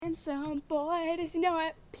handsome boy. Does he know I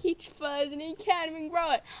have peach fuzz and he can't even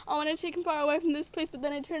grow it? I want to take him far away from this place, but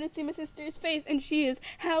then I turn and see my sister's face, and she is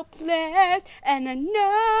helpless. And I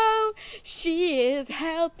know she is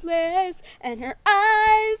helpless, and her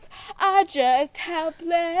eyes are just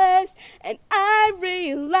helpless. And I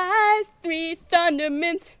realize three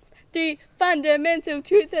fundamental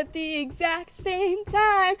truths at the exact same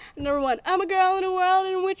time. Number one, I'm a girl in a world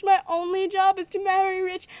in which my only job is to marry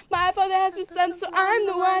rich. My father has no sons, so I'm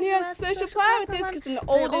the one who has to social apply with this, because I'm the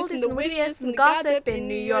oldest and the wittiest and the gossip in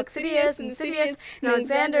New York City is, and the city is, and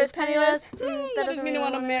Alexander is penniless. That doesn't mean I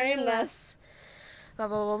want to marry less. Blah,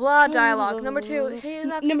 blah, blah, blah. Dialogue. Number two. He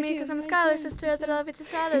left me because I'm a scholar sister that I'll be to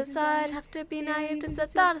start aside. Have to be naive to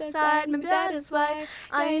set that aside. Maybe that is why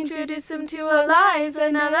I introduced him to Eliza.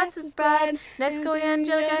 Now that's his bride. Nice go,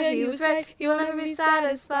 Angelica. He was right. You will never be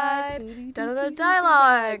satisfied.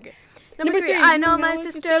 Dialogue. Number three. I know my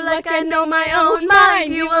sister like I know my own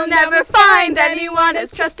mind. You will never find anyone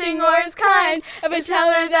as trusting or as kind. If I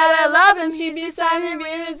tell her that I love him, she'd be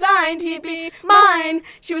silently resigned. He'd be mine.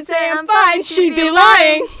 She would say I'm fine. She'd be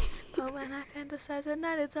lying. But when I fantasize at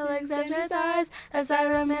night, it's Alexander's eyes. As I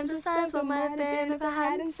romanticize what might have been if I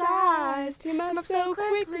hadn't sized him up so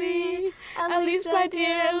quickly. At least my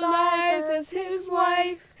dear Eliza's his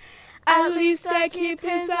wife. At least I keep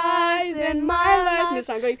his eyes in my life. And this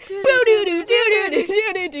song going boo doo doo doo doo doo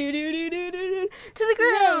doo doo doo doo doo. To the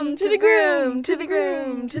groom, to the groom, to the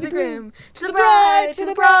groom, to the groom, to the bride, to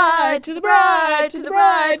the bride, to the bride, to the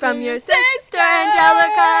bride. From your sister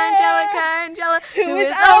Angelica, who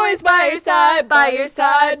is always by your side, by your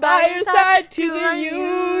side, by your side. To the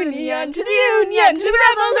union, to the union, to the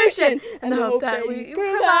revolution, and the hope that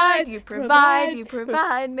you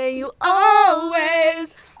provide. May you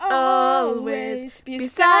always be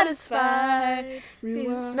satisfied.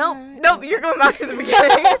 Nope, you're going back to the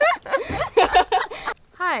beginning.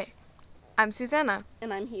 Hi, I'm Susannah.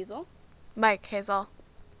 And I'm Hazel. Mike, Hazel.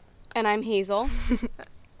 And I'm Hazel.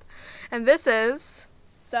 And this is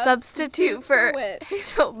Substitute for Wit.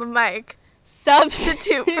 Hazel the Mike.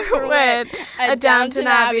 Substitute for Wit, a Downton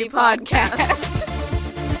Abbey podcast.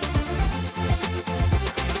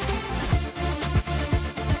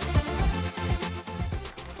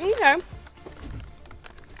 Okay.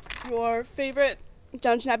 Your favorite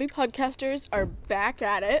Downton Abbey podcasters are back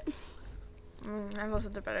at it. I've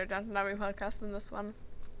listened to better Downton Abbey podcasts than this one.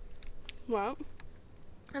 Well,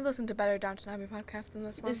 I've listened to better Downton Abbey podcasts than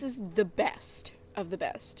this one. this is the best of the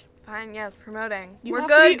best. Fine, yes, promoting. You We're have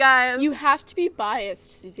good, to be- guys. You have to be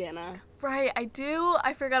biased, Susannah. Right, I do.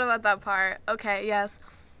 I forgot about that part. Okay, yes.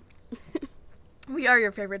 We are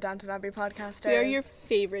your favorite Downton Abbey podcasters. We are your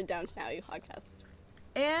favorite Downton Abbey podcast.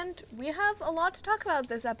 And we have a lot to talk about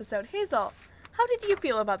this episode. Hazel, how did you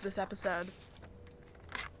feel about this episode?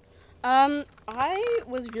 I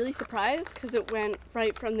was really surprised because it went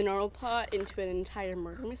right from the normal plot into an entire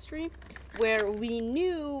murder mystery where we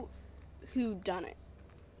knew who done it.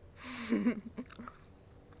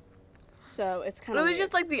 So it's kind of It was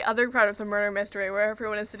just like the other part of the murder mystery where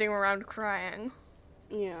everyone is sitting around crying.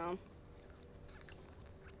 Yeah.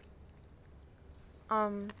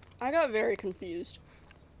 I I got very confused.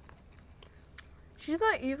 She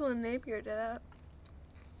thought Evelyn Napier did it.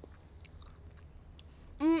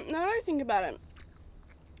 Now that I think about it,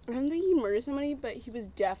 I don't think he murdered somebody, but he was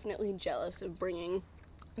definitely jealous of bringing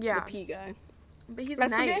the P guy. But he's I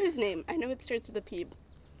nice. forget his name. I know it starts with a P.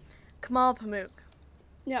 Kamal Pamuk.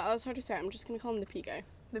 Yeah, that was hard to say. I'm just going to call him the P guy.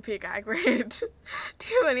 The P guy, great. Do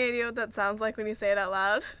you have any idea what that sounds like when you say it out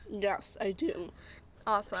loud? Yes, I do.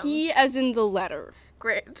 Awesome. P as in the letter.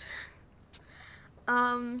 Great.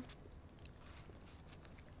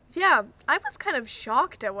 Yeah, I was kind of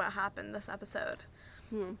shocked at what happened this episode.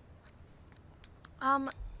 And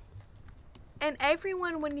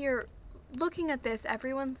everyone, when you're looking at this,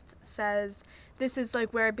 everyone says this is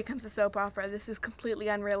like where it becomes a soap opera. This is completely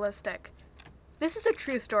unrealistic. This is a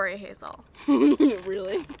true story, Hazel.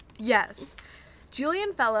 Really? Yes.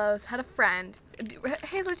 Julian Fellows had a friend.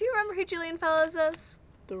 Hazel, do you remember who Julian Fellows is?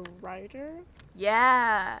 The writer?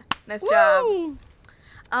 Yeah. Nice Woo!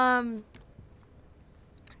 job.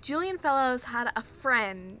 Julian Fellows had a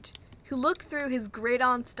friend who looked through his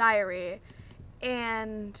great-aunt's diary,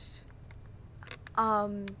 and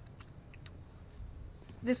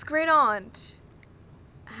this great-aunt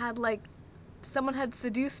had, like, someone had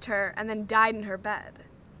seduced her and then died in her bed.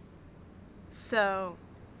 So,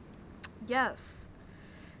 yes.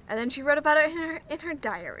 And then she wrote about it in her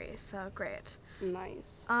diary, so great.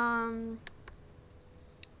 Nice.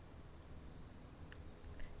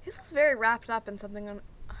 Hazel's very wrapped up in something on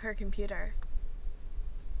her computer.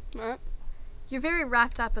 What? You're very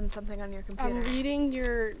wrapped up in something on your computer. I'm reading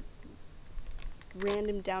your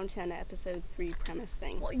random Downton episode 3 premise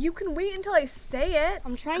thing. Well, you can wait until I say it.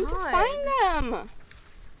 I'm trying to find them.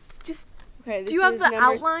 Just, okay, do you have the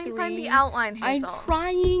outline? 3. Find the outline, Hazel. I'm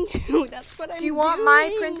trying to. That's what I'm doing. Do you want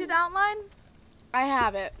my printed outline? I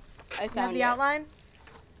have it. I found You have the outline?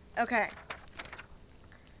 Okay.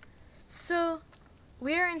 So,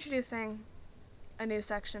 we are introducing a new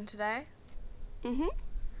section today.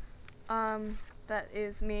 That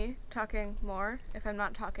is me talking more, if I'm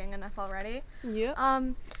not talking enough already. Yep.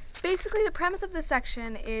 Basically, the premise of this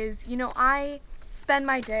section is, I spend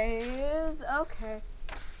my days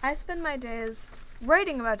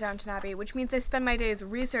writing about Downton Abbey, which means I spend my days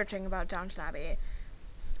researching about Downton Abbey.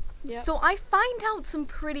 Yep. So I find out some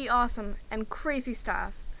pretty awesome and crazy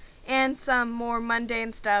stuff, and some more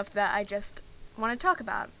mundane stuff that I just want to talk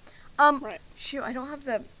about. Right. Shoot, I don't have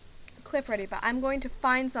the clip ready, but I'm going to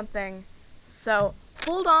find something. So,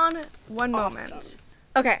 hold on one moment.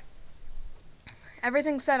 Okay.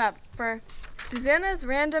 Everything's set up for Susannah's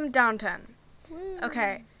Random Downton.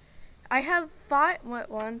 Okay. I have 5... What?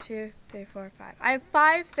 1, 2, 3, 4, 5. I have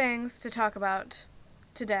 5 things to talk about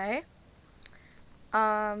today.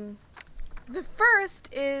 The first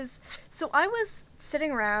is... So, I was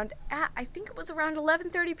sitting around at... I think it was around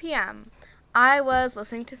 11:30 p.m. I was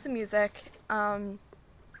listening to some music, and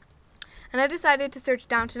I decided to search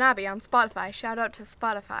Downton Abbey on Spotify. Shout out to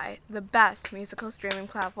Spotify, the best musical streaming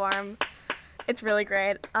platform. It's really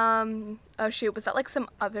great. Oh shoot, was that like some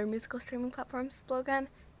other musical streaming platform slogan?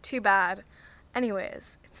 Too bad.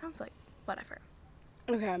 Anyways, it sounds like whatever.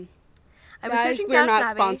 Okay. I was searching we're Downton not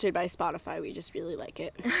Abbey. sponsored by Spotify. We just really like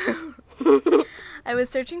it. I was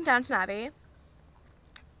searching Downton Abbey,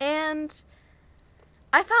 and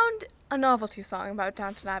I found a novelty song about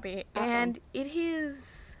Downton Abbey, and it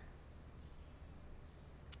is...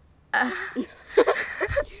 I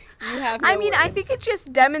think it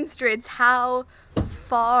just demonstrates how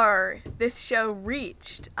far this show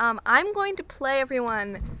reached. I'm going to play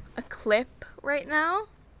everyone a clip right now.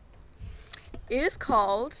 It is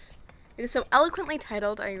so eloquently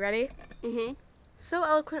titled, are you ready? Mm-hmm. So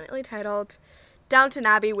eloquently titled, Downton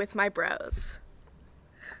Abbey with My Bros.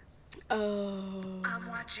 Oh. I'm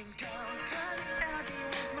watching Downton Abbey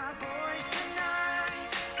with my boys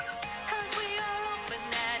tonight. 'Cause we are all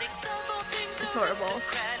fanatics of all things It's horrible.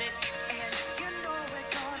 aristocratic. And you know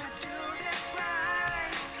we're gonna do this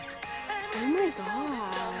right. And Oh my every song is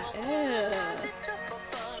God. done for Ew. fun, does it just for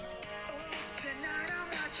fun. Tonight I'm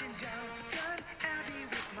watching Downton Abbey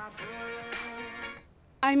with my bros.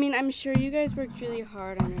 I mean, I'm sure you guys worked really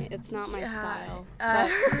hard on it. It's not my style.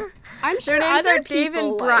 But I'm Their sure names other are Dave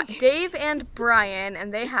and people like... Dave and Brian,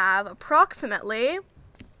 and they have approximately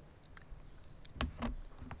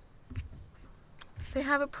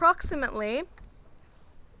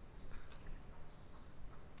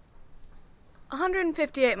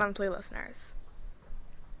 158 monthly listeners.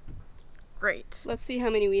 Great. Let's see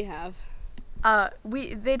how many we have.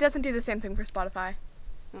 They doesn't do the same thing for Spotify.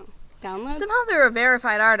 Oh. Downloads? Somehow they're a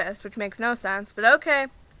verified artist, which makes no sense, but okay.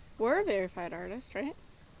 We're a verified artist, right?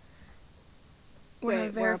 We're a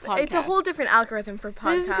podcast. It's a whole different algorithm for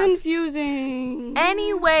podcasts. This is confusing.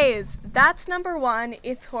 Anyways, that's number 1.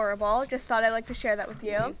 It's horrible. Just thought I'd like to share that with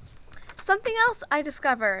you. Nice. Something else I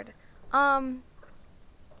discovered. I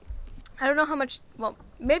don't know how much, well,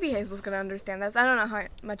 maybe Hazel's going to understand this. I don't know how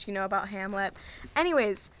much you know about Hamlet.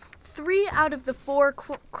 Anyways, 3 out of the 4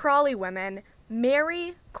 Crawley women,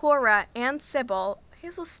 Mary, Cora, and Sybil.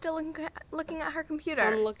 Hazel's still looking at her computer.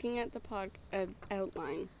 I'm looking at the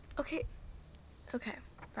outline. Okay,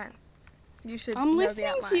 fine. You should I'm know listening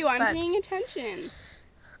the outline, to you. I'm but paying attention.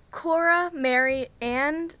 Cora, Mary,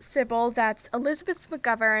 and Sybil, that's Elizabeth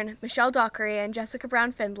McGovern, Michelle Dockery, and Jessica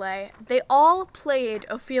Brown Findlay, they all played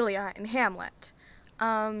Ophelia in Hamlet.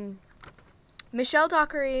 Michelle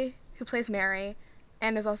Dockery, who plays Mary,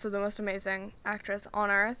 and is also the most amazing actress on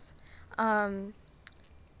earth,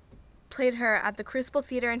 played her at the Crucible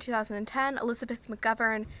Theater in 2010. Elizabeth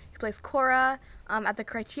McGovern, who plays Cora, at the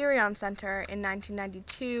Criterion Center in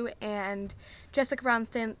 1992, and Jessica Brown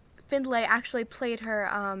Findlay actually played her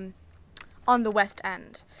on the West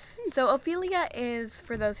End. So Ophelia is,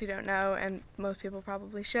 for those who don't know, and most people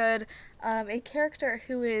probably should, a character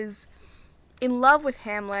who is in love with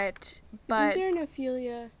Hamlet, but... Isn't there an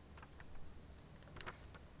Ophelia?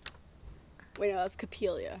 Wait, no, that's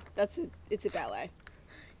Capelia. It's a ballet.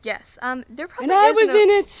 Yes, there probably And I is was in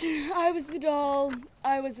it. I was the doll.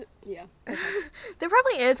 Yeah. Okay. There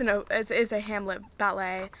probably is a Hamlet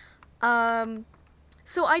ballet.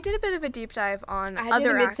 So I did a bit of a deep dive on I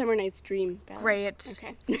other did a Midsummer Night's Dream ballet. Great.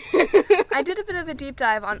 Okay. I did a bit of a deep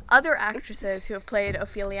dive on other actresses who have played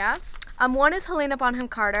Ophelia. One is Helena Bonham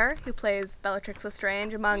Carter, who plays Bellatrix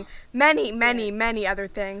Lestrange, among many, many, many other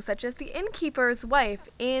things, such as the innkeeper's wife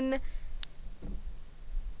in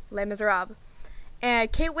Les Miserables.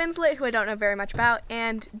 And Kate Winslet, who I don't know very much about,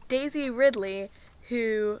 and Daisy Ridley,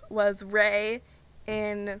 who was Rey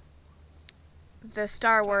in the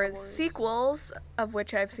Star Wars sequels, of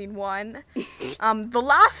which I've seen one. The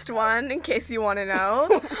last one, in case you want to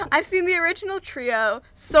know. I've seen the original trio,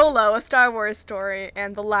 Solo, A Star Wars Story,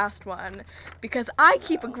 and the last one, because I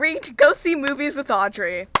keep agreeing to go see movies with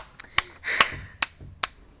Audrey.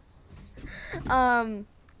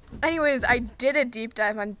 Anyways, I did a deep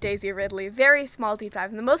dive on Daisy Ridley, very small deep dive,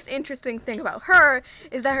 and the most interesting thing about her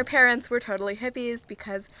is that her parents were totally hippies,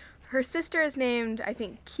 because her sister is named, I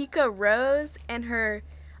think, Kika Rose, and her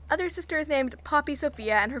other sister is named Poppy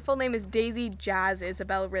Sophia, and her full name is Daisy Jazz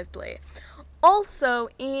Isabel Ridley. Also,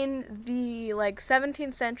 in the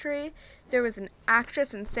 17th century, there was an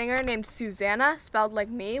actress and singer named Susannah, spelled like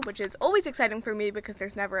me, which is always exciting for me because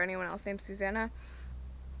there's never anyone else named Susannah.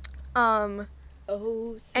 And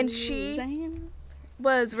she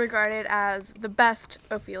was regarded as the best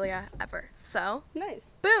Ophelia ever. So,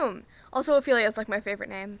 nice. Boom. Also, Ophelia is my favorite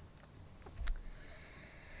name.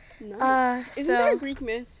 Nice. Isn't there a Greek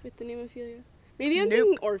myth with the name Ophelia? Maybe I'm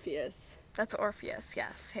thinking Orpheus. That's Orpheus,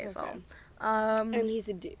 yes, Hazel. Okay. And he's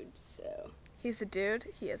a dude, so. He's a dude?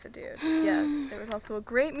 He is a dude. Yes. There was also a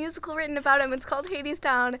great musical written about him. It's called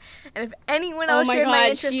Hadestown. And if anyone else shared my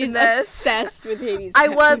interest in this. Obsessed with Hadestown. I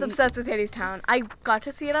was obsessed with Hadestown. I got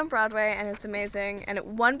to see it on Broadway, and it's amazing. And it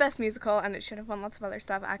won Best Musical, and it should have won lots of other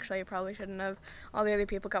stuff. Actually, it probably shouldn't have. All the other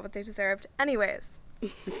people got what they deserved. Anyways.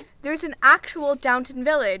 There's an actual Downton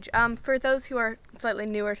Village. For those who are slightly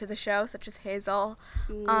newer to the show, such as Hazel,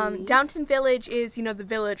 Downton Village is, the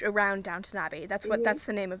village around Downton Abbey. That's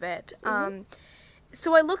the name of it.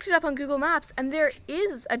 So I looked it up on Google Maps, and there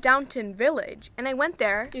is a Downton Village, and I went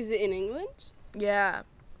there. Is it in England? Yeah.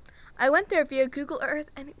 I went there via Google Earth,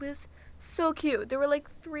 and it was so cute. There were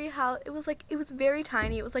 3 houses. It was very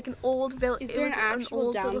tiny. It was an old village. Is there an actual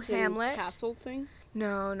old Downton little hamlet. castle thing?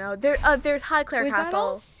 No. There's Highclere Castle. Was that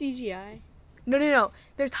all CGI? No.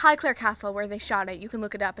 There's Highclere Castle where they shot it. You can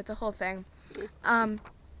look it up. It's a whole thing.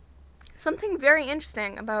 Something very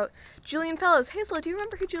interesting about Julian Fellows. Hazel, do you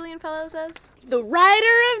remember who Julian Fellows is? The writer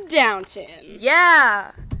of Downton.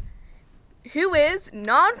 Yeah. Who is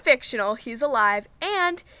non-fictional. He's alive.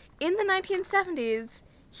 And in the 1970s,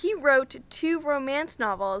 he wrote 2 romance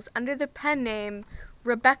novels under the pen name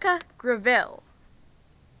Rebecca Greville.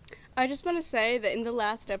 I just want to say that in the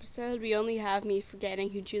last episode, we only have me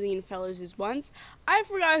forgetting who Julian Fellows is once. I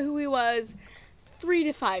forgot who he was 3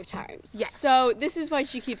 to 5 times. Yes. So this is why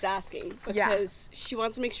she keeps asking. Because she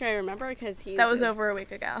wants to make sure I remember because he's... That was over a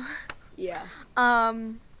week ago. Yeah.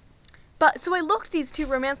 But, so I looked these 2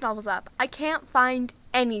 romance novels up. I can't find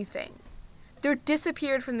anything. They're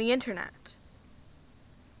disappeared from the internet.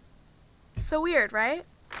 So weird, right?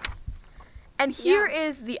 And here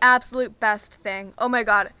is the absolute best thing. Oh my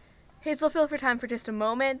god. Hazel, feel for time for just a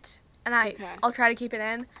moment, and I'll try to keep it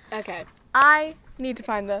in. Okay. I need to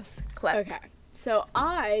find this clip. Okay. So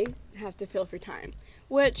I have to feel for time,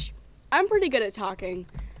 which I'm pretty good at talking,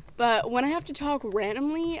 but when I have to talk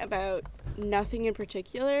randomly about nothing in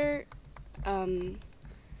particular,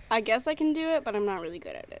 I guess I can do it, but I'm not really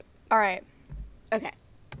good at it. All right. Okay.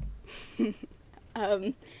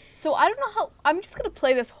 So I don't know how... I'm just going to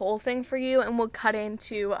play this whole thing for you, and we'll cut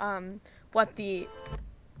into what the...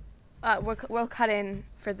 we'll cut in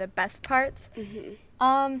for the best parts. Mm-hmm.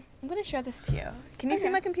 I'm going to share this to you. Can you see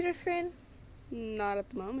my computer screen? Not at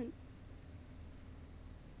the moment.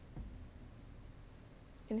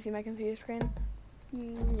 Can you see my computer screen?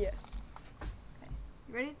 Yes. Okay.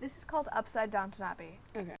 You ready? This is called Upside Downton Abbey.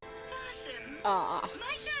 Okay. Dawson, Ah.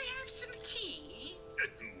 might I have some tea? At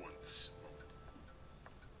once, Mom.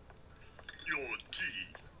 Your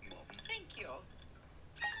tea, Mom. Thank you.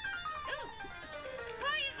 Oh,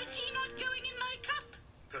 why is the tea not going in my cup?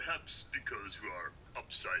 Perhaps because you are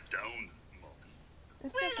upside down, Mom.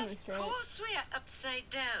 It's Well, Sesame Street. of course we're upside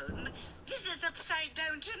down. This is Upside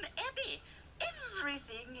Downton Abbey.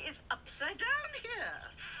 Everything is upside down here.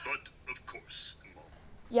 But, of course, Mom.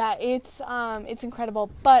 Yeah, it's incredible.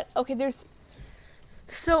 But, okay, there's...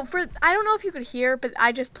 So, I don't know if you could hear, but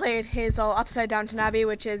I just played Hazel Upside Downton Abbey,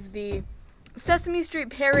 which is the Sesame Street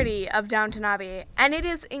parody of Downton Abbey. And it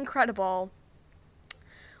is incredible.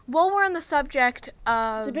 While we're on the subject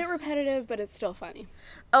of... It's a bit repetitive, but it's still funny.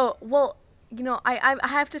 Oh, well, you know, I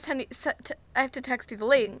have to I have to text you the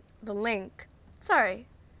link. Sorry,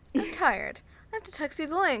 I'm tired. I have to text you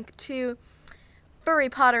the link to Furry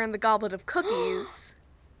Potter and the Goblet of Cookies,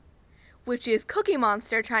 which is Cookie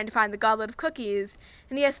Monster trying to find the goblet of cookies,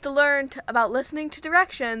 and he has to learn about listening to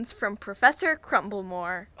directions from Professor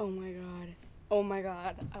Crumblemore. Oh my god. Oh my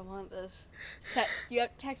god. I want this. You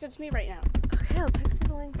have text it to me right now. Okay, I'll text you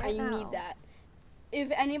the link right now. I need that. If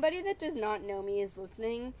anybody that does not know me is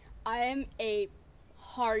listening, I am a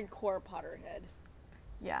hardcore Potterhead.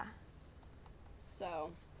 Yeah.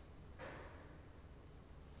 So.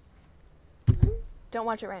 Don't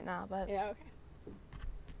watch it right now, but... Yeah, okay.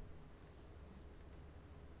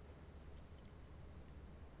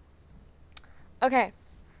 Okay.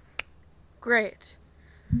 Great.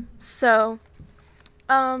 So,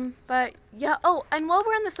 but yeah, oh, and while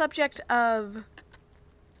we're on the subject of,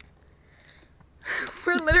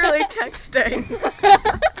 we're literally texting.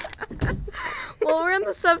 While we're on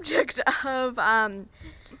the subject of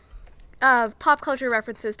pop culture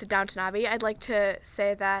references to Downton Abbey, I'd like to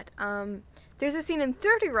say that, there's a scene in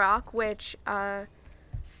 30 Rock, which,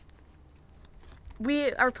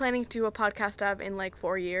 we are planning to do a podcast of in like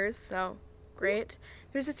 4 years, so great.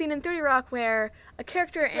 There's a scene in 30 Rock where a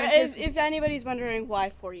character and his... If anybody's wondering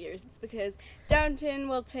why 4 years, it's because Downton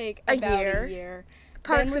will take about a year.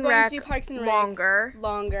 Parks and Rec, longer.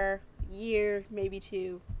 Longer. Year, maybe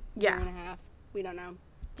 2. Yeah. Year and a half. We don't know.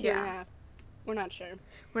 2.5. We're not sure.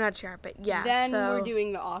 We're not sure, but yeah. Then we're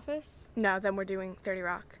doing The Office. No, then we're doing 30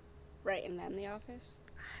 Rock. Right, and then The Office.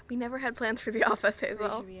 We never had plans for The Office, Hazel.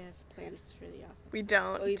 Sure we have plans for The Office. We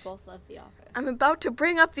don't. But we both love The Office. I'm about to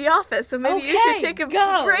bring up The Office, so maybe you should take a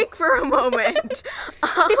go. break for a moment.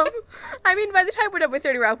 I mean, by the time we're done with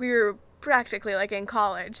 30 Rock, we were practically, like, in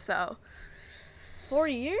college, so... 4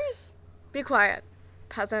 years? Be quiet,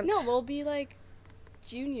 peasant. No, we'll be, like,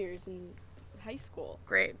 juniors in high school.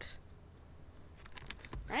 Great.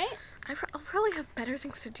 Right? I'll probably have better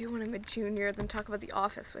things to do when I'm a junior than talk about The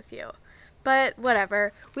Office with you. But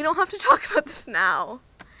whatever. We don't have to talk about this now.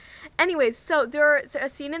 Anyways, so there's a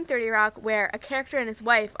scene in 30 Rock where a character and his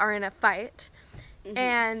wife are in a fight. Mm-hmm.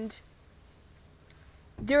 And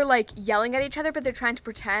they're, like, yelling at each other, but they're trying to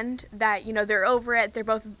pretend that, you know, they're over it. They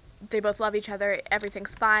both love each other.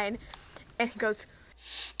 Everything's fine. And he goes...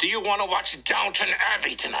 Do you want to watch Downton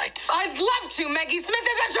Abbey tonight? I'd love to. Maggie Smith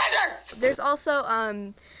is a treasure. There's also,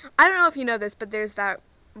 I don't know if you know this, but there's that,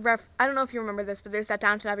 I don't know if you remember this, but there's that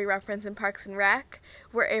Downton Abbey reference in Parks and Rec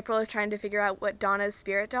where April is trying to figure out what Donna's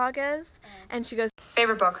spirit dog is. And she goes,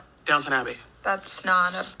 Favorite book? Downton Abbey. That's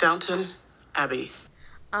not a... Downton Abbey.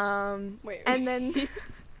 Wait. And then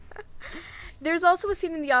there's also a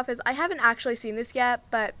scene in The Office. I haven't actually seen this yet,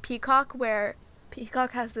 but Peacock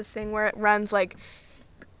has this thing where it runs, like,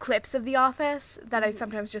 clips of The Office that I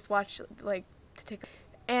sometimes just watch, like, to take.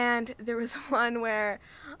 And there was one where,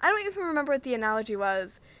 I don't even remember what the analogy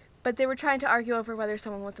was, but they were trying to argue over whether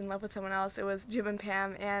someone was in love with someone else. It was Jim and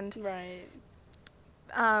Pam, and... Right.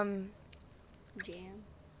 Jam.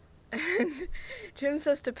 Jim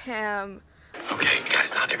says to Pam... Okay,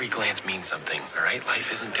 guys, not every glance means something, all right?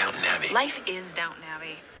 Life isn't Downton Abbey. Life is Downton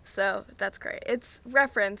Abbey. So, that's great. It's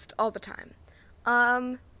referenced all the time.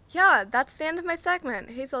 Yeah, that's the end of my segment.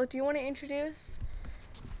 Hazel, do you want to introduce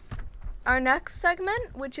our next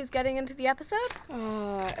segment, which is getting into the episode?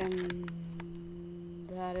 And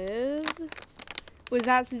that is... Was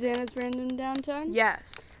that Susannah's Random Downton?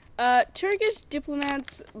 Yes. Turkish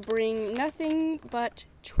diplomats bring nothing but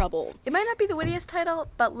trouble. It might not be the wittiest title,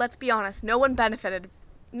 but let's be honest, no one benefited.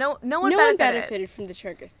 No one benefited from the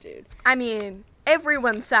Turkish dude. I mean,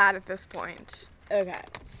 everyone's sad at this point. Okay,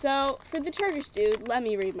 so for the Turkish dude, let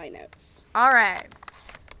me read my notes. All right.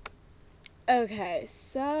 Okay,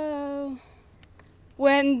 so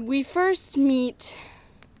when we first meet,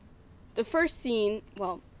 the first scene,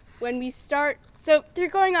 when we start, so they're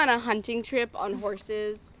going on a hunting trip on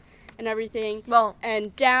horses and everything. Well,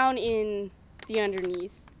 and down in the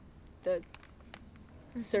underneath, the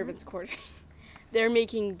servants' quarters, they're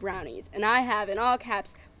making brownies. And I have, in all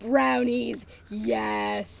caps, brownies,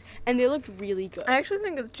 yes. And they looked really good. I actually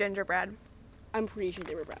think it's gingerbread. I'm pretty sure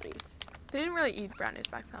they were brownies. They didn't really eat brownies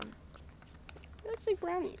back then. They looked like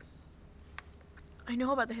brownies. I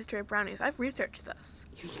know about the history of brownies. I've researched this.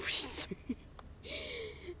 You research.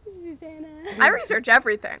 Susannah. I research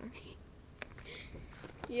everything.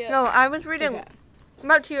 Yeah. No, I was reading, Okay.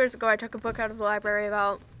 about 2 years ago, I took a book out of the library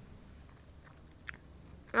about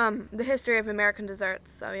the history of American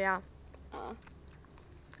desserts, so yeah.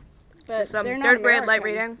 But Just some they're not third grade light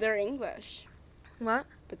American. reading. They're English. What?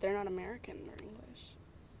 But they're not American. They're English.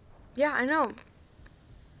 Yeah, I know.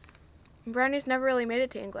 Brownies never really made it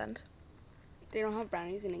to England. They don't have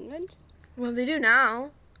brownies in England? Well, they do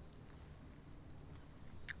now.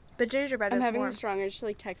 But gingerbread I'm is having more. the strong urge to,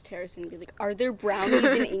 like, text Harrison and be like, are there brownies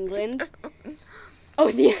in England?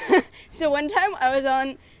 Oh, so one time I was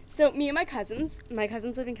on. So me and my cousins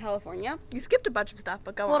live in California. You skipped a bunch of stuff,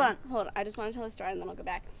 but go Hold on. on. I just want to tell a story and then I'll go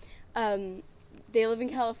back. They live in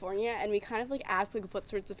California, and we kind of like ask like what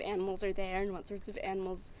sorts of animals are there and what sorts of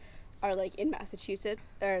animals are like in Massachusetts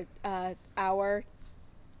or our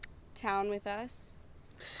town with us.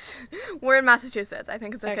 We're in Massachusetts. I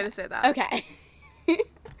think it's okay to say that. Okay.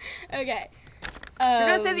 Okay. If you're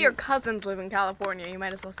going to say that your cousins live in California, you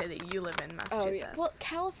might as well say that you live in Massachusetts. Oh, yeah. Well,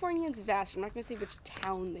 California's vast. I'm not going to say which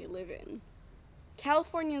town they live in.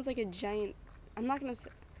 California is like a giant... I'm not going to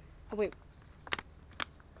say... Oh, wait.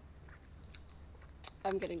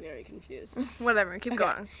 I'm getting very confused. Whatever, keep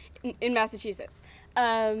going. In Massachusetts.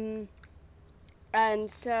 And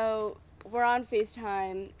so we're on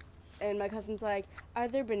FaceTime, and my cousin's like, are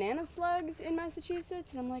there banana slugs in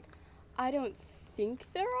Massachusetts? And I'm like, I don't think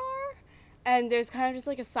there are. And there's kind of just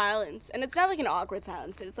like a silence. And it's not like an awkward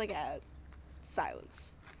silence, but it's like a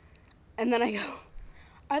silence. And then I go,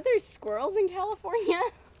 are there squirrels in California?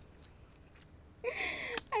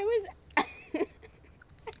 I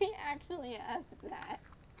actually asked that.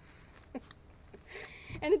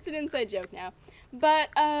 And it's an inside joke now. But,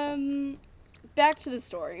 back to the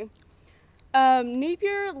story. Evelyn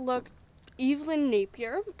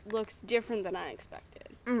Napier looks different than I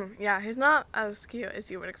expected. Yeah, he's not as cute as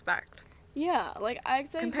you would expect. Yeah, like I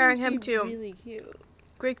expected Comparing him him to be to really cute.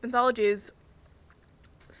 Greek mythology's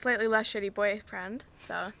slightly less shitty boyfriend,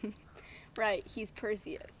 so. Right, he's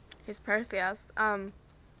Perseus. He's Perseus. I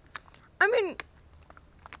mean,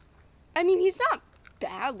 he's not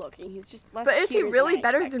bad looking. He's just less. But is he cuter really than I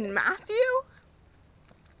better expected. than Matthew?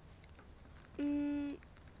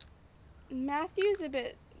 Matthew's a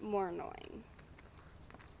bit more annoying.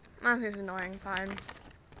 Matthew's annoying, fine.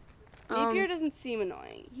 Napier doesn't seem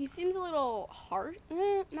annoying. He seems a little harsh.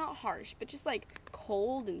 Not harsh, but just like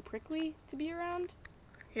cold and prickly to be around.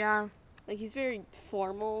 Yeah. Like he's very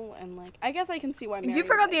formal and like I guess I can see why. Mary You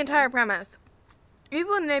forgot would the like entire him. premise.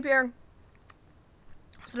 Evelyn Napier,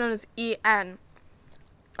 also known as E.N.,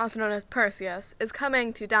 also known as Perseus, is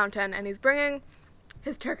coming to Downton, and he's bringing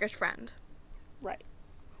his Turkish friend. Right.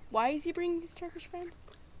 Why is he bringing his Turkish friend?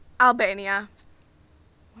 Albania.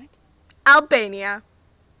 What? Albania.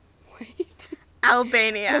 Wait.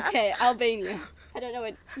 Albania. Okay, Albania. I don't know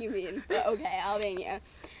what you mean, but okay, Albania.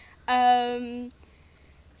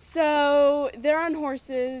 So they're on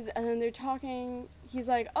horses, and then they're talking. He's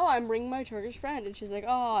like, "Oh, I'm bringing my Turkish friend," and she's like,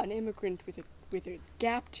 "Oh, an immigrant with a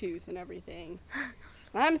gap tooth and everything."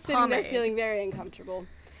 And I'm sitting there Pomade. feeling very uncomfortable.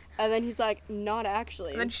 And then he's like, "Not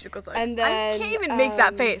actually." And then she goes like, And then, I can't even make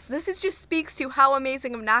that face. This is just speaks to how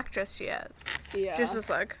amazing of an actress she is. Yeah. She's just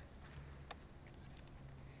like,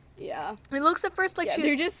 yeah. it looks at first like Yeah, she's...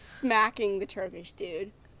 they're just smacking the Turkish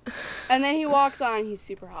dude. And then he walks on, he's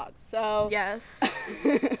super hot. So Yes.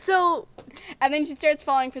 So, and then she starts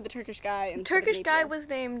falling for the Turkish guy. And Turkish guy was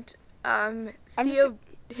named just Theo.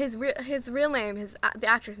 His real name, the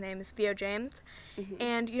actor's name is Theo James,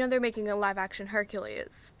 and you know they're making a live action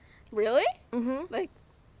Hercules. Really? Mhm. Like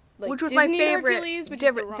Which was Disney my favorite Hercules, which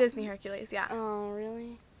is the wrong- Disney Hercules. Yeah, Oh,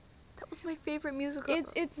 really? that was my favorite musical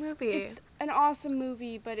It's movie. It's an awesome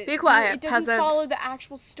movie, but Be quiet, it doesn't peasant. follow the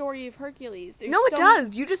actual story of Hercules. There's No, it so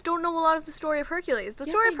does. You just don't know a lot of the story of Hercules. The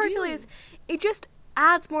Yes, story I of Hercules, do. it just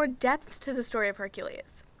adds more depth to the story of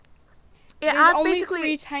Hercules. It There's adds only basically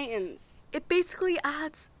 3 Titans. it basically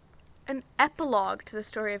adds an epilogue to the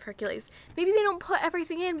story of Hercules. Maybe they don't put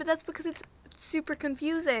everything in, but that's because it's super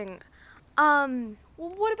confusing. Well,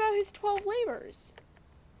 what about his 12 labors?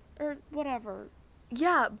 Or whatever.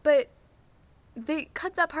 Yeah, but they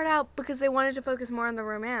cut that part out because they wanted to focus more on the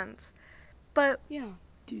romance. But Yeah.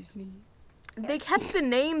 Disney. they kept the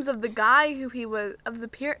names of the guy who he was, of the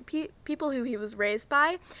people who he was raised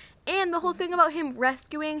by, and the whole thing about him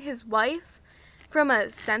rescuing his wife from a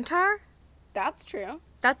centaur. That's true.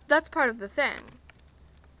 That's part of the thing.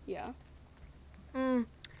 Yeah.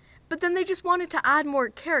 But then they just wanted to add more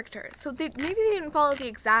characters, so maybe they didn't follow the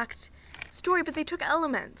exact story, but they took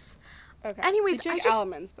elements. Okay. Anyways, They I took just-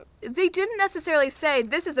 elements, but They didn't necessarily say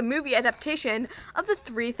this is a movie adaptation of the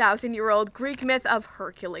 3,000-year-old Greek myth of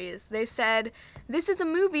Hercules. They said this is a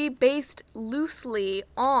movie based loosely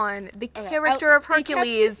on the character of they kept the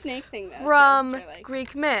Hercules snake thing, though, from which I liked.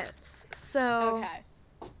 Greek myths. So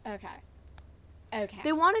Okay.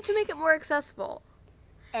 they wanted to make it more accessible.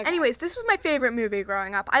 Okay. Anyways, this was my favorite movie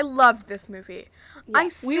growing up. I loved this movie. I We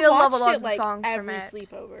still love a watched lot it, of the like, songs from every it.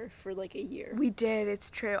 sleepover for like a year. We did, it's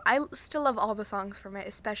true. I still love all the songs from it,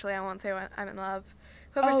 especially I Won't Say When I'm in Love.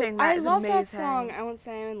 Whoever sang that I is love amazing. that song. I Won't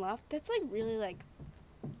Say I'm in Love. That's like really like.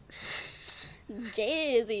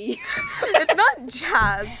 Jazzy. It's not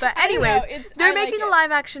jazz, but I don't know, anyways, they're I like making a it.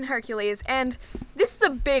 live-action Hercules, and this is a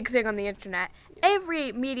big thing on the internet.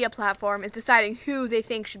 Every media platform is deciding who they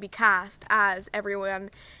think should be cast as everyone,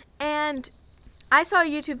 and I saw a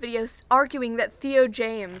YouTube video arguing that Theo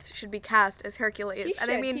James should be cast as Hercules,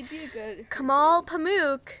 and I mean, he'd be a good Kamal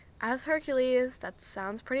Pamuk as Hercules. That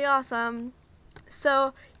sounds pretty awesome.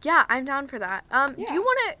 So yeah, I'm down for that. Do Yeah. you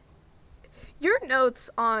want to? Your notes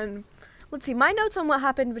on? Let's see. My notes on what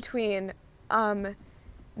happened between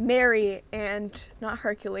Mary and not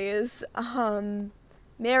Hercules.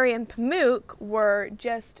 Mary and Pamuk were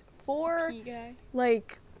just for P guy.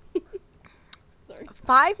 like Sorry.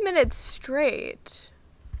 5 minutes straight.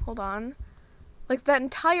 Hold on. Like that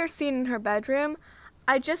entire scene in her bedroom,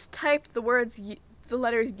 I just typed the words, the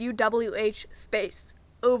letters UWH space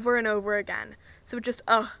over and over again. So it just,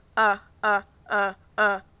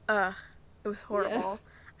 It was horrible.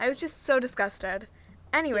 I was just so disgusted.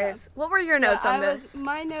 Anyways, what were your notes on this?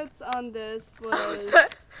 My notes on this was...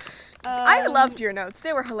 I loved your notes.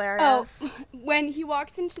 They were hilarious. Oh, when he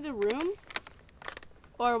walks into the room,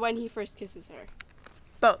 or when he first kisses her?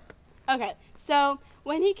 Both. Okay, so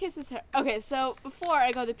when he kisses her... Okay, so before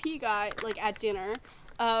I go, the P guy, like at dinner,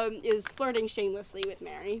 is flirting shamelessly with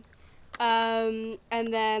Mary. And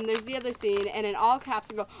then there's the other scene, and in all caps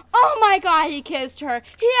I go, oh my god, he kissed her!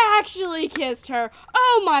 He actually kissed her!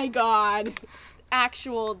 Oh my god! That's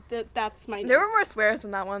my There were notes. more swears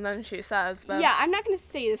in that one than she says, but... Yeah, I'm not gonna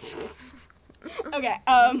say this. Okay,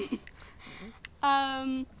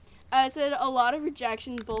 I said a lot of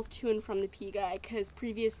rejection both to and from the P guy, because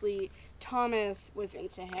previously Thomas was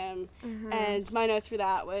into him, and my notes for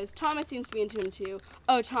that was Thomas seems to be into him too.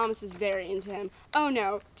 Oh, Thomas is very into him. Oh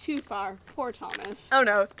no, too far. Poor Thomas. Oh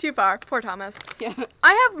no, too far. Poor Thomas. Yeah.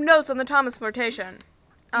 I have notes on the Thomas flirtation.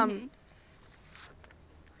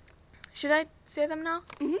 Should I say them now?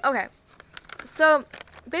 Okay. So,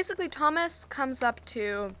 basically, Thomas comes up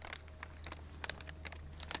to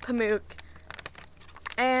Pamuk.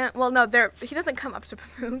 And, well, no, he doesn't come up to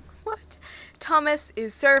Pamuk. What? Thomas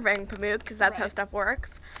is serving Pamuk, because that's how Right. stuff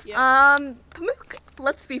works. Yeah. Pamuk,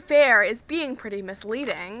 let's be fair, is being pretty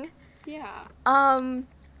misleading. Yeah.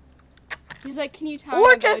 He's like, can you tie Or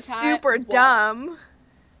my bow just tie?" super What? dumb.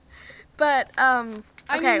 But,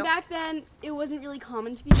 I okay. mean, back then, it wasn't really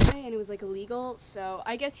common to be gay, and it was, like, illegal, so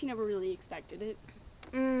I guess he never really expected it.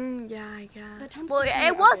 Yeah, I guess. Thomas Well, was it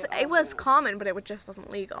doing was okay, it was also. common, but it just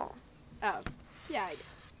wasn't legal. Oh. Yeah, I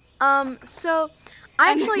guess. So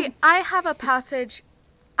I have a passage.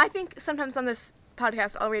 I think sometimes on this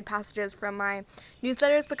podcast I'll read passages from my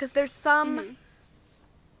newsletters because there's some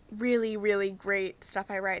really, really great stuff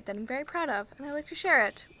I write that I'm very proud of, and I like to share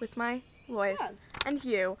it with my voice Yes. and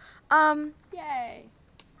you. Yay.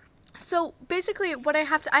 So basically, what I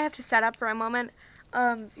have to set up for a moment.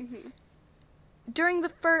 During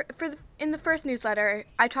in the first newsletter,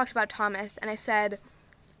 I talked about Thomas, and I said,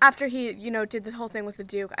 after he did the whole thing with the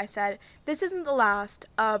Duke, I said, this isn't the last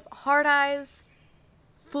of Hard Eyes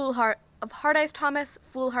Thomas,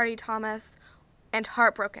 Foolhardy Thomas, and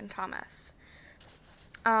Heartbroken Thomas.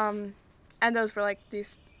 And those were like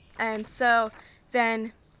these, and so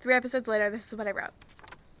then 3 episodes later, this is what I wrote.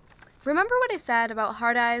 Remember what I said about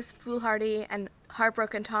Hard Eyes, Foolhardy, and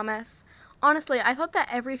Heartbroken Thomas? Honestly, I thought that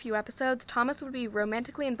every few episodes, Thomas would be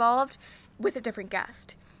romantically involved with a different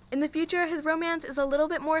guest. In the future, his romance is a little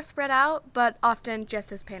bit more spread out, but often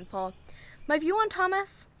just as painful. My view on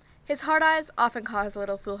Thomas? His hard eyes often cause a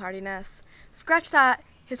little foolhardiness. Scratch that,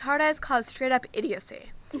 his hard eyes cause straight-up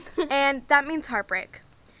idiocy. And that means heartbreak.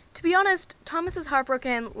 To be honest, Thomas is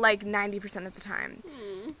heartbroken like 90% of the time.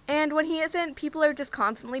 And when he isn't, people are just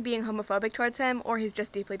constantly being homophobic towards him, or he's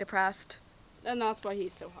just deeply depressed. And that's why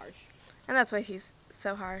he's so harsh. And that's why he's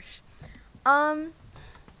so harsh.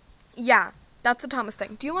 Yeah, that's the Thomas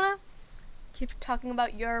thing. Do you want to keep talking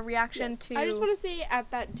about your reaction to... I just want to say,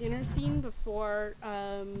 at that dinner scene before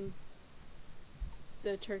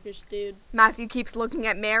the Turkish dude... Matthew keeps looking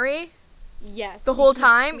at Mary Yes. the he whole keeps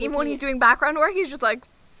time, even when looking he's doing background work, he's just like...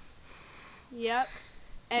 Yep.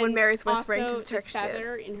 And When Mary's whispering also to the Turkish the dude.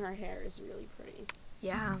 feather in her hair is really pretty.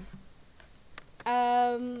 Yeah.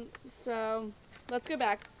 So let's go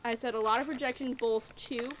back. I said a lot of rejection, both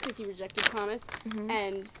to because he rejected Thomas,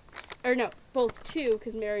 both to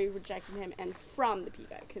because Mary rejected him, and from the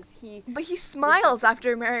P-guy because he. But he smiles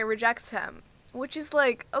after Mary rejects him, which is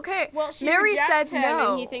like, okay, Well, she Mary rejects said him,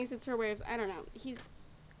 no. and he thinks it's her way of. I don't know. He's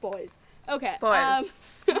boys. Okay. Boys.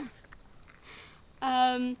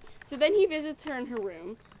 So then he visits her in her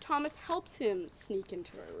room. Thomas helps him sneak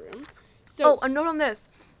into her room. So Oh, a note on this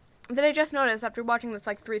that I just noticed after watching this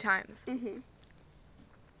like 3 times.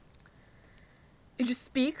 it just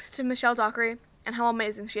speaks to Michelle Dockery and how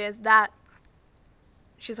amazing she is. That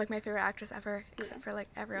she's like my favorite actress ever, except for like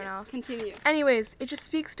everyone else. Continue. Anyways, it just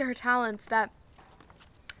speaks to her talents that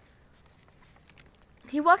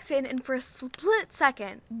he walks in and for a split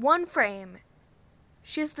second, one frame,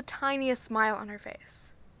 she has the tiniest smile on her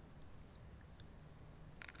face.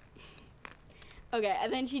 Okay,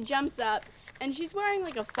 and then she jumps up, and she's wearing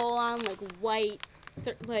like a full-on like white,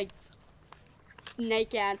 like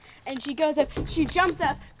nightgown, and she goes up, she jumps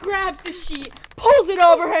up, grabs the sheet, pulls it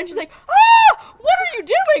over her, and she's like, "Ah, what are you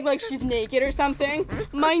doing?" Like she's naked or something.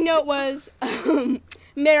 My note was,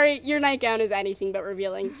 Mary, your nightgown is anything but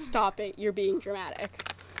revealing. Stop it. You're being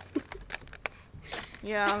dramatic.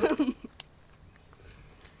 Yeah.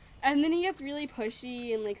 And then he gets really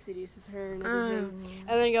pushy and like seduces her and everything. And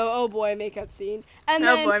then I go, oh boy, makeout scene. And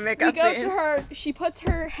then we go to her, she puts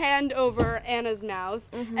her hand over Anna's mouth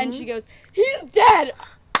and she goes, "He's dead!"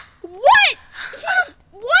 What?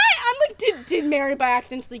 What? I'm like, did Mary by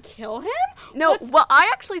accidentally kill him? No, what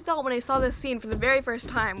I actually thought when I saw this scene for the very first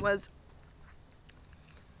time was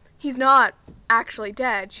he's not actually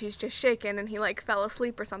dead. She's just shaken and he like fell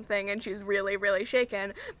asleep or something and she's really, really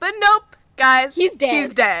shaken. But nope. Guys, he's dead.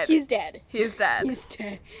 He's dead. He's dead. He's dead. He's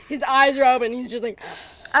dead. His eyes are open. He's just like.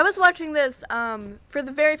 I was watching this for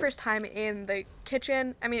the very first time in the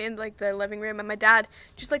kitchen. I mean, in like the living room, and my dad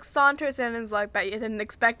just like saunters in and is like, "Bet you didn't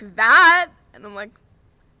expect that," and I'm like,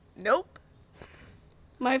 "Nope."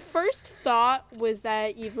 My first thought was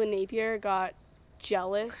that Evelyn Napier got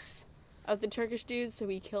jealous of the Turkish dude, so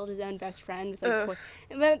he killed his own best friend. With, like,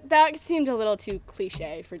 and that seemed a little too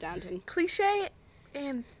cliche for Downton. Cliche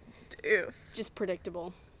and. Oof. Just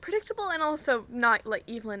predictable. Predictable and also not like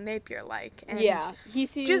Evelyn Napier like. And yeah, he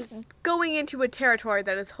seems just going into a territory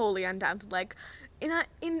that is wholly undoubted. Like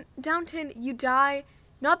in Downton, you die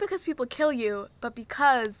not because people kill you, but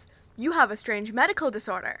because you have a strange medical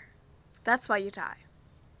disorder. That's why you die.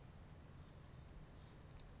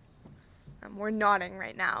 We're nodding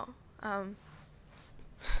right now.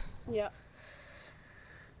 Yeah.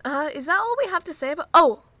 Is that all we have to say about?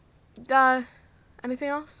 Oh, anything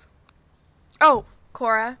else? Oh,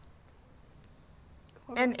 Cora.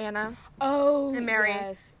 And Anna. Oh, and Mary.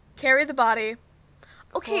 Yes. Carry the body.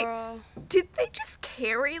 Okay, Cora. Did they just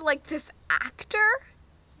carry, like, this actor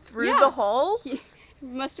through the hole? It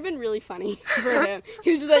must have been really funny for him.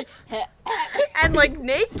 He was just like... and, like,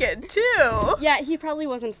 naked, too. Yeah, he probably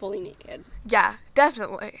wasn't fully naked. Yeah,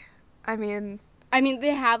 definitely. I mean,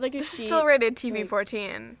 they have, like, a this sheet. is still rated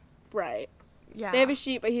TV-14. Right. Yeah. They have a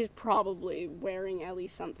sheet, but he's probably wearing at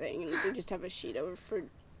least something, and they just have a sheet over for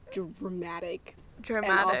dramatic. And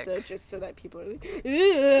also just so that people are like,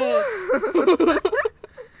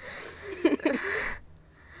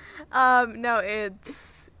 no,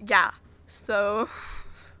 it's, yeah, so.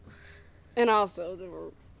 And also, there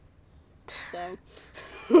were, so.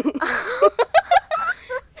 So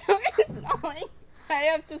it's not like I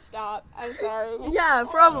have to stop. I'm sorry. Yeah,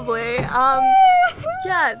 probably.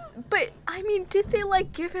 Yeah, but, I mean, did they,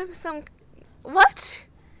 like, give him some, what?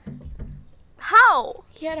 How?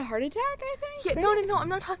 He had a heart attack, I think? Yeah, no, I'm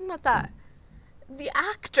not talking about that. The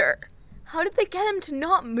actor. How did they get him to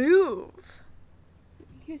not move?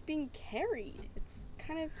 He was being carried. It's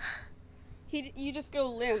kind of... You just go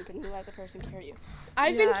limp and you let the person carry you.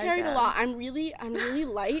 I've been carried a lot. I'm really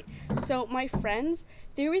light. So my friends,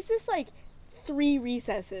 there was this, like, 3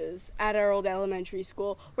 recesses at our old elementary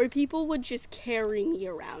school where people would just carry me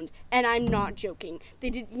around, and I'm not joking.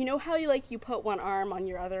 They did, you know how you put one arm on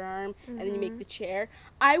your other arm and then you make the chair?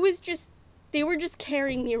 They were just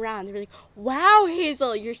carrying me around. They were like, "Wow,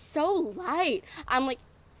 Hazel, you're so light." I'm like,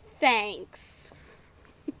 "Thanks."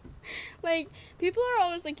 Like, people are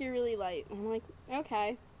always like, "You're really light." I'm like,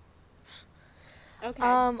 "Okay."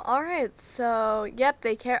 All right, so, yep,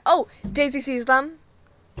 they care. Oh, Daisy sees them.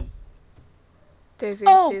 Daisy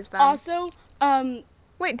sees them. Also,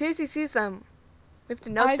 wait, Daisy sees them. We have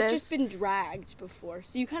to note this. I've just been dragged before,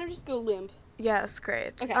 so you kind of just go limp. Yes,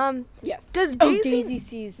 great. Okay. Yes. Does Daisy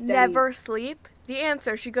sees them. never sleep? The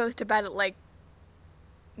answer, she goes to bed at, like,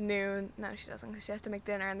 noon. No, she doesn't, because she has to make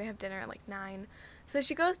dinner, and they have dinner at, like, 9. So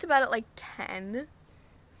she goes to bed at, like, 10.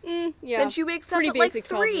 Yeah. Then she wakes up Pretty at, like, basic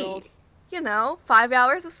 3. You know, 5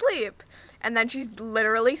 hours of sleep. And then she's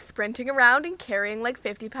literally sprinting around and carrying, like,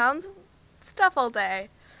 50 pounds of stuff all day.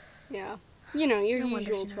 Yeah. You know, your No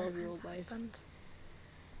usual wonder she 12-year-old life. husband.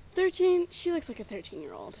 13, she looks like a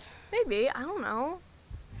 13-year-old. Maybe, I don't know.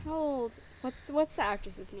 How old? What's the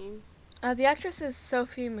actress's name? The actress is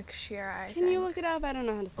Sophie McShear, I think. Can you look it up? I don't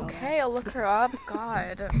know how to spell Okay, I'll look her up.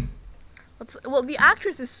 God. Well, the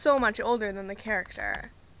actress is so much older than the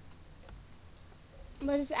character.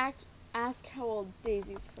 But ask how old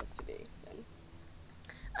Daisy's supposed to be,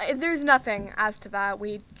 then. There's nothing as to that.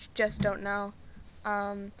 We just don't know.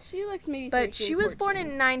 She looks maybe 13, But she was 14. born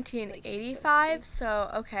in 1985, so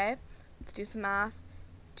okay. Let's do some math.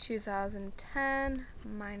 2010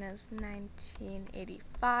 minus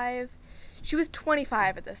 1985. She was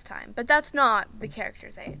 25 at this time, but that's not the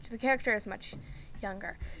character's age. The character is much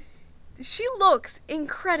younger. She looks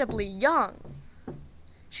incredibly young.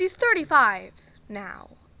 She's 35 now,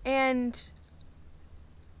 and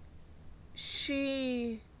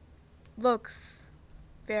she looks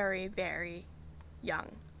very, very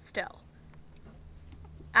young still.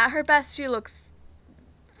 At her best, she looks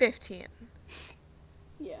 15.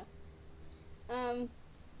 Yeah.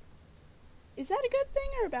 Is that a good thing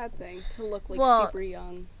or a bad thing to look like super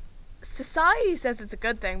young? Society says it's a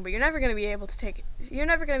good thing, but you're never going to be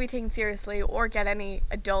taken seriously or get any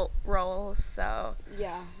adult roles, so.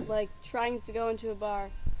 Yeah, like trying to go into a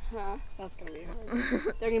bar, that's going to be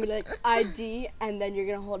hard. They're going to be like, ID, and then you're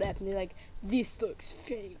going to hold it up and they're like, this looks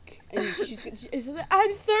fake. And she's like,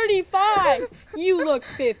 I'm 35! You look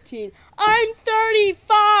 15. I'm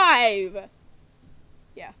 35!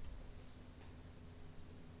 Yeah.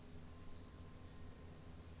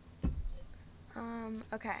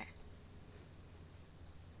 Okay.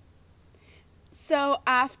 So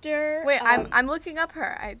after... Wait, I'm looking up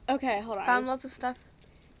her. Okay, hold on. Found lots of stuff.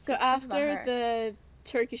 So after the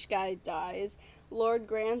Turkish guy dies, Lord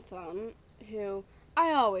Grantham, who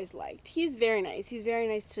I always liked, he's very nice. He's very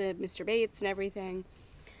nice to Mr. Bates and everything.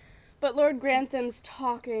 But Lord Grantham's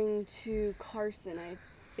talking to Carson, I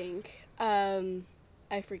think.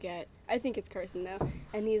 I forget. I think it's Carson, though.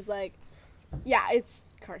 And he's like, yeah, it's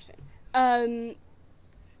Carson.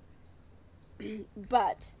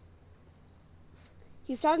 But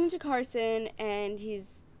he's talking to Carson, and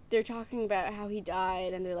they're talking about how he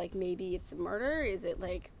died, and they're like, maybe it's a murder? Is it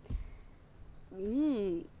like,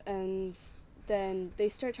 and then they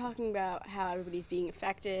start talking about how everybody's being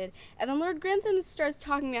affected, and then Lord Grantham starts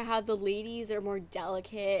talking about how the ladies are more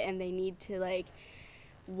delicate, and they need to, like,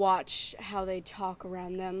 watch how they talk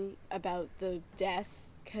around them about the death,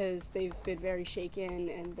 because they've been very shaken,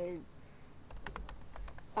 and they're,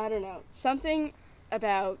 I don't know, something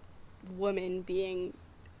about women being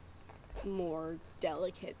more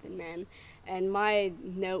delicate than men. And my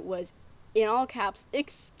note was, in all caps,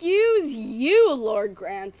 excuse you, Lord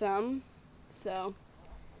Grantham. So.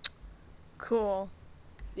 Cool.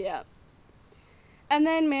 Yeah. And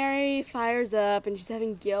then Mary fires up, and she's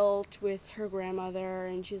having guilt with her grandmother,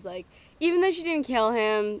 and she's like, even though she didn't kill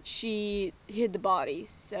him, she hid the body,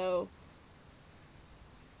 so.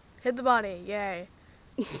 Hid the body, yay.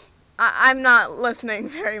 I'm not listening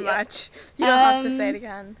very much. You don't have to say it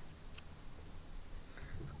again.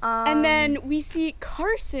 And then we see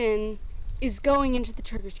Carson is going into the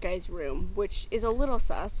Turkish guy's room, which is a little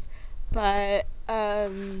sus, but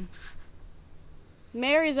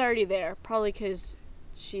Mary's already there, probably because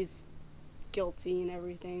she's guilty and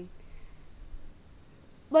everything.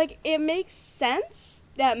 Like, it makes sense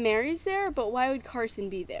that Mary's there, but why would Carson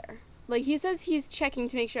be there? Like, he says he's checking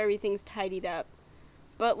to make sure everything's tidied up,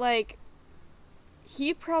 but, like,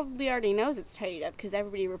 he probably already knows it's tidied up because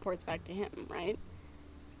everybody reports back to him, right?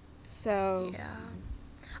 So. Yeah.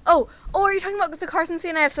 Oh, are you talking about the Carson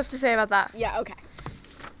scene? I have stuff to say about that. Yeah, okay.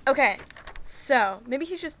 Okay, so maybe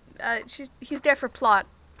he's just he's there for plot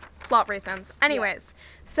reasons. Anyways,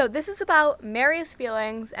 so this is about Mary's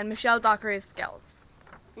feelings and Michelle Dockery's skills.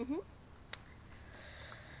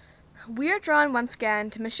 We are drawn once again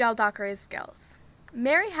to Michelle Dockery's skills.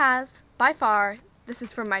 Mary has, by far, this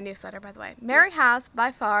is from my newsletter, by the way. Mary has,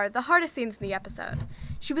 by far, the hardest scenes in the episode.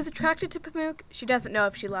 She was attracted to Pamuk. She doesn't know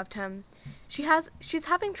if she loved him. She's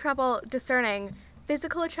having trouble discerning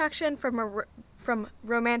physical attraction from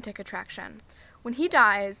romantic attraction. When he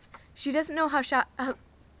dies, she doesn't know I'm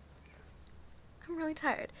really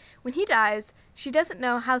tired. When he dies, she doesn't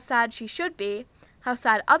know how sad she should be, how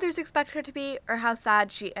sad others expect her to be, or how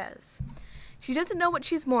sad she is. She doesn't know what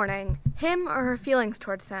she's mourning, him or her feelings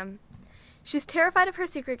towards him. She's terrified of her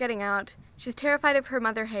secret getting out, she's terrified of her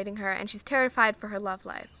mother hating her, and she's terrified for her love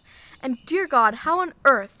life. And dear God, how on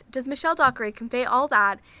earth does Michelle Dockery convey all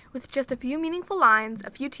that with just a few meaningful lines, a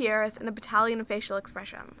few tears, and a battalion of facial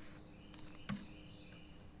expressions?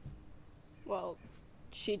 Well,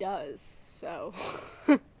 she does, so.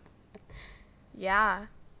 Yeah.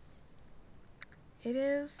 It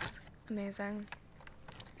is amazing.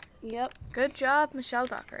 Yep. Good job, Michelle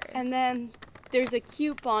Dockery. And then there's a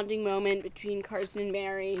cute bonding moment between Carson and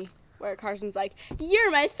Mary where Carson's like,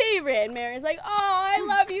 you're my favorite. And Mary's like, oh, I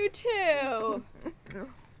love you too.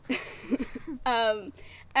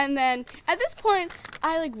 And then at this point,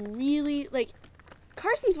 I like really like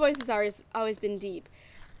Carson's voice has always been deep,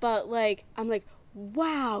 but like I'm like,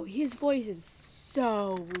 wow, his voice is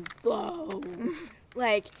so low.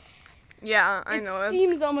 Like, Yeah, I know. it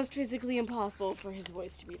seems almost physically impossible for his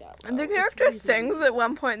voice to be that low. And the character sings at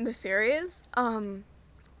one point in the series.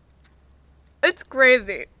 It's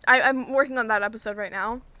crazy. I'm working on that episode right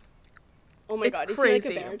now. Oh my It's god, crazy. is he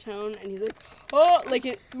like a baritone? And he's like, oh, like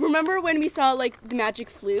it. Remember when we saw like the Magic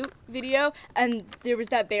Flute video, and there was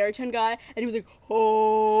that baritone guy, and he was like,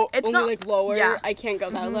 oh, It's only not- like lower. yeah. I can't go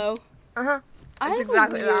that low. Uh-huh. I It's have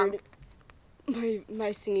exactly a that. weird,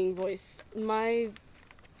 my singing voice.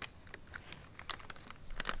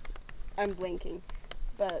 I'm blanking,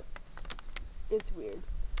 but it's weird.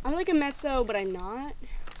 I'm like a mezzo, but I'm not.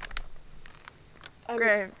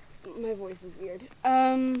 Great. My voice is weird.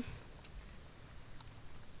 And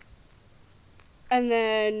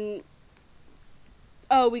then,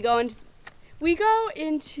 we go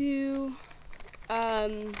into,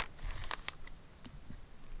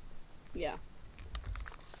 yeah.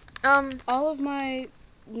 All of my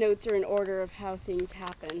notes are in order of how things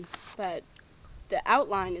happen, but the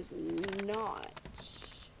outline is not.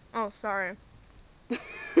 Oh, sorry.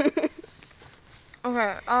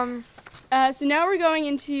 Okay, So now we're going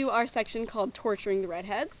into our section called Torturing the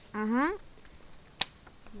Redheads.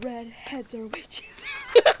 Redheads are witches.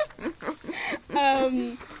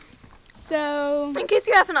 So in case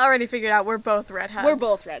you haven't already figured out, we're both redheads. we're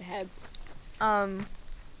both redheads. And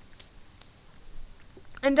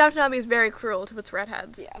Downton Abbey is very cruel to its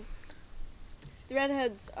redheads. Yeah. The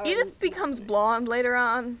redheads are. Edith becomes blonde later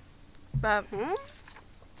on, but Huh?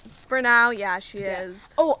 for now, yeah, she Yeah.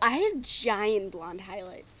 is. Oh, I have giant blonde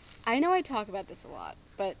highlights. I know I talk about this a lot,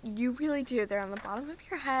 but You really do. They're on the bottom of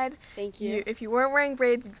your head. thank you. If you weren't wearing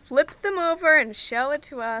braids, you'd flip them over and show it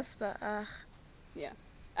to us, but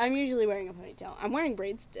I'm usually wearing a ponytail. I'm wearing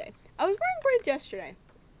braids today. I was wearing braids yesterday.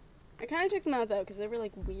 I kind of took them out though because they were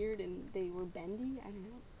like weird and they were bendy. I don't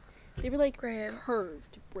know. They were like Great.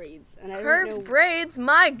 curved braids, and I didn't curved know. braids,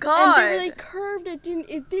 my God. And they were like curved. It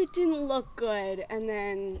didn't look good. And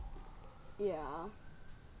then, yeah,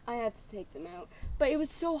 I had to take them out. But it was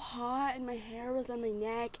so hot, and my hair was on my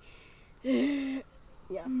neck.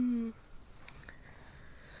 Yeah.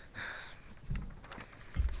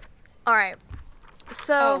 All right.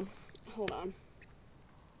 So, Hold on.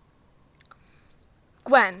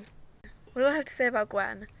 Gwen. What do I have to say about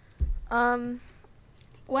Gwen?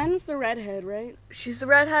 Gwen's the redhead, right? She's the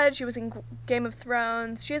redhead. She was in Game of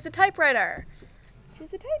Thrones. She is a typewriter.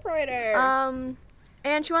 She's a typewriter.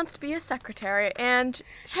 And she wants to be a secretary. And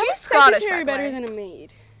How she's is Scottish, secretary by the better way. than a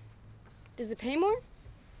maid? Does it pay more?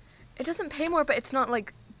 It doesn't pay more, but it's not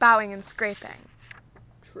like bowing and scraping.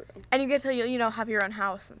 True. And you get to, have your own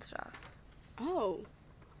house and stuff. Oh.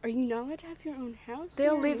 Are you not allowed to have your own house?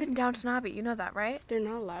 They'll Yeah. live in Downton Abbey. You know that, right? They're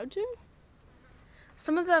not allowed to?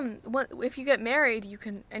 Some of them, if you get married, you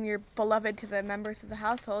can, and you're beloved to the members of the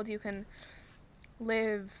household, you can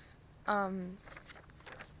live in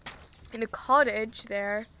a cottage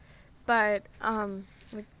there. But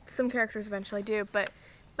like some characters eventually do. But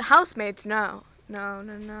housemaids, no. No.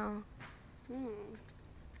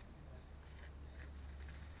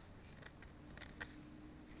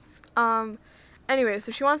 Anyway,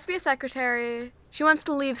 so she wants to be a secretary. She wants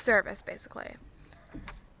to leave service, basically.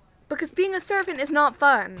 Because being a servant is not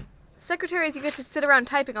fun. Secretaries, you get to sit around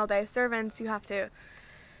typing all day. Servants, you have to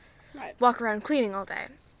walk around cleaning all day.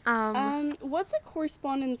 What's a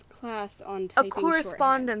correspondence class on typing A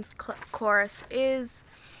correspondence course is...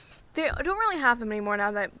 They don't really have them anymore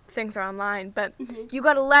now that things are online, but you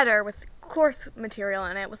got a letter with course material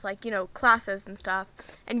in it with, classes and stuff,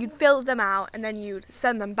 and you'd fill them out, and then you'd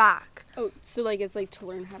send them back. Oh, so it's to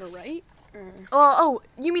learn how to write? Or Oh,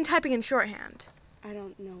 you mean typing in shorthand. I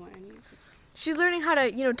don't know what any of this. She's learning how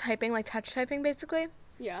to, typing, like touch typing, basically.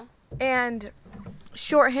 Yeah. And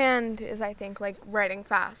shorthand is, I think, writing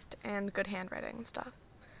fast and good handwriting and stuff.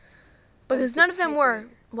 Because it's a none of them were...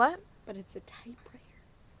 typewriter. What? But it's a typewriter.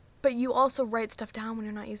 But you also write stuff down when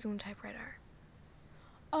you're not using a typewriter.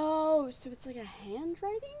 Oh, so it's like a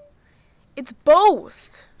handwriting? It's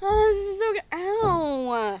both. Oh, this is so good.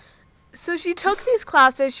 Ow! So she took these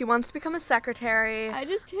classes. She wants to become a secretary. I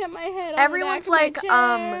just hit my head on Everyone's the back of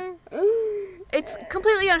my chair. It's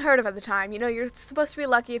completely unheard of at the time. You're supposed to be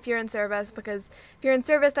lucky if you're in service, because if you're in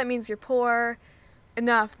service, that means you're poor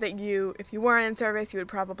enough that if you weren't in service, you would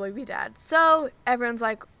probably be dead. So everyone's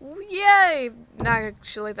like, yay! No,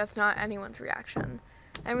 actually, that's not anyone's reaction.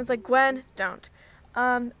 Everyone's like, Gwen, don't.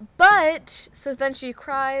 So then she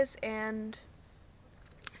cries, and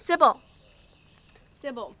Sybil.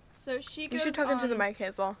 So she goes You should talk into the on- mic,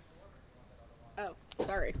 Hazel. Oh,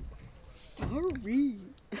 sorry. Sorry.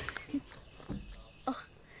 Ugh.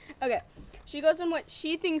 Okay. She goes on what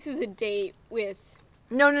she thinks is a date with...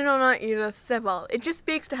 No, not Edith. Sybil. It just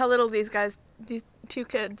speaks to how little these two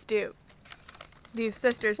kids do. These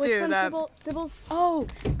sisters Which do. one, that. Sybil? Sybil's... Oh,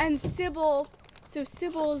 and Sybil... So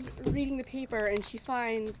Sybil's reading the paper and she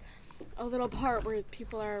finds a little part where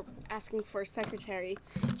people are asking for a secretary.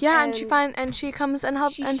 Yeah, and she comes and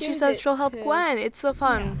helps, and she shares says it she'll help to- Gwen. It's so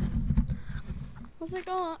fun. I was like,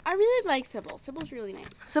 oh, I really like Sybil. Sybil's really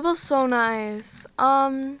nice. Sybil's so nice.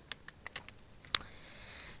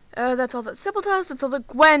 That's all that Sybil does. That's all that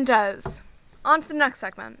Gwen does. On to the next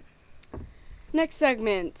segment. Next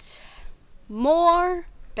segment. More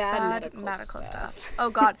bad medical stuff. Oh,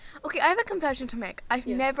 God. Okay, I have a confession to make. I've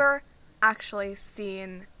Yes. never actually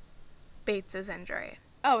seen Bates's injury.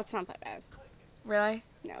 Oh, it's not that bad. Really?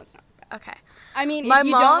 No, it's not that bad. Okay. I mean, My if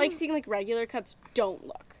you mom- don't like seeing like regular cuts, don't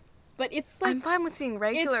look. But it's like I'm fine with seeing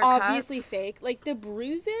regular it's obviously cuts. fake. Like the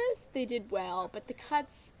bruises, they did well, but the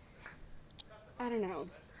cuts, I don't know.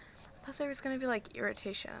 I thought there was going to be, like,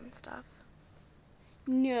 irritation and stuff.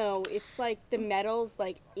 No, it's like the metal's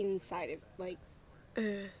like inside it, like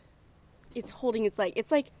Ugh. it's holding. It's like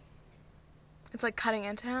It's, like, cutting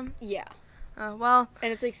into him. yeah, Well,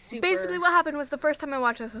 and it's like super. basically what happened was the first time I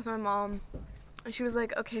watched this with my mom, she was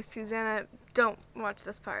like, okay, Susannah, don't watch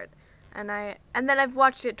this part. And then I've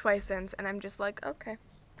watched it twice since, and I'm just like, okay,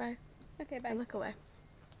 bye. Okay, I bye. look away.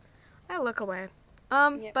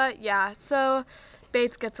 Yep. But yeah, so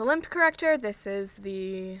Bates gets a limp corrector. This is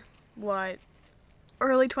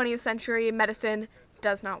early 20th century medicine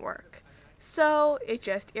does not work. So it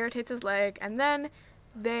just irritates his leg, and then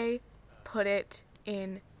they put it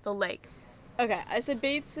in the lake. Okay, I said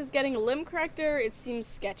Bates is getting a limb corrector. It seems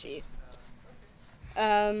sketchy.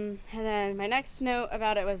 And then my next note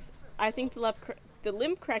about it was, I think the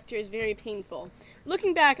limb corrector is very painful.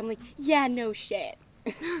 Looking back, I'm like, yeah, no shit.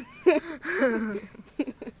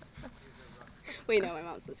 Wait, no, my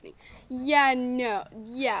mom's listening. Yeah, no,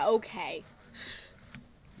 yeah, okay.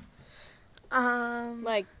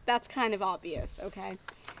 Like, that's kind of obvious, okay?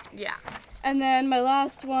 Yeah. And then my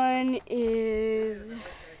last one is,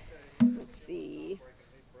 let's see.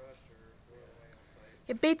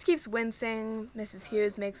 Yeah, Bates keeps wincing. Mrs.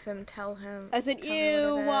 Hughes makes him tell him. I said, tell her ew,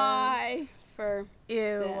 what it why? is. For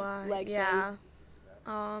Ew, the why? leg Yeah.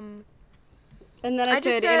 And then I I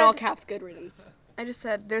just said, in all said- caps, good riddance. I just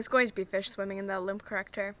said there's going to be fish swimming in that limp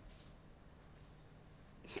corrector.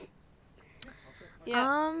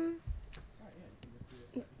 Yeah,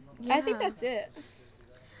 Yeah. I think that's it.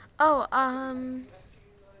 Oh,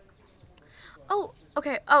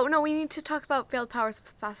 okay. Oh, no, we need to talk about failed powers of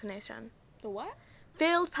fascination. The what?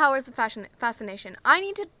 Failed powers of fascination.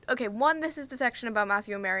 One, this is the section about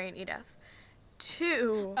Matthew, Mary, and Edith.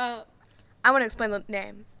 Two, I want to explain the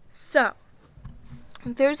name. So,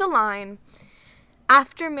 there's a line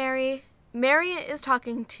after Mary is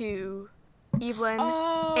talking to Evelyn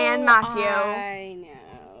and Matthew. I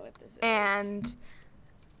know what this is. And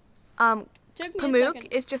Took me a Pamuk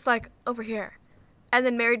second. is just like, over here. And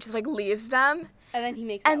then Mary just like leaves them. And then he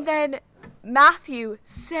makes out And with her. then Matthew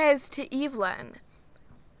says to Evelyn,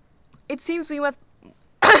 it seems we must,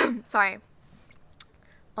 sorry,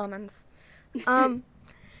 almonds.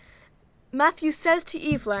 Matthew says to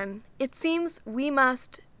Evelyn, it seems we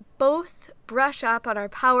must both brush up on our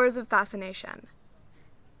powers of fascination.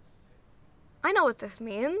 I know what this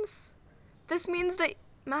means. This means that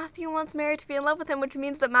Matthew wants Mary to be in love with him, which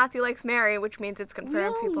means that Matthew likes Mary, which means it's We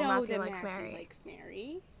confirmed all people know Matthew that likes Matthew Mary. likes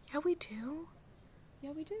Mary. Yeah, we do.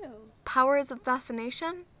 Yeah, we do. Powers of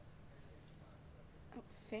fascination? Oh,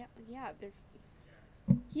 yeah,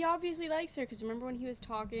 he obviously likes her because remember when he was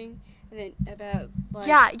talking and then about like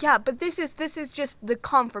Yeah, but this is just the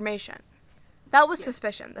confirmation. That was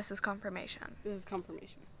suspicion. This is confirmation. This is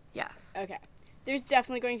confirmation. Yes. Okay. There's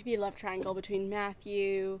definitely going to be a love triangle between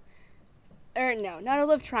Matthew. Or no, not a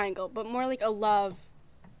love triangle, but more like a love,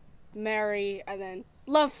 Mary, and then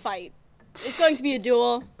love fight. It's going to be a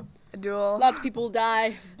duel. A duel. Lots of people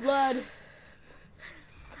die. Blood.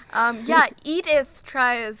 Yeah, Edith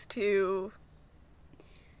tries to.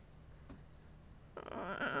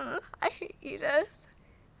 I hate Edith.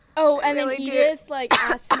 Oh, I and really then do. Edith like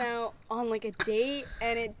asks him out on like a date,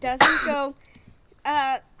 and it doesn't go.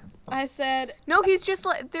 I said, No, he's just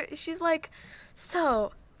like. She's like,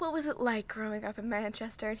 so, what was it like growing up in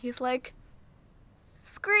Manchester? And he's like,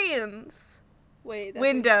 screens, wait, that's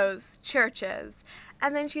windows, churches.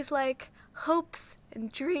 And then she's like, hopes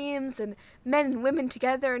and dreams and men and women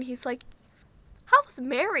together. And he's like, how's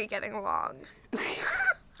Mary getting along?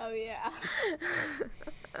 Oh yeah.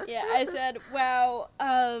 Yeah, I said, wow,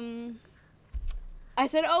 I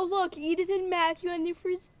said, oh, look, Edith and Matthew on their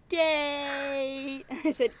first date.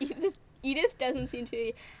 I said, Edith doesn't seem to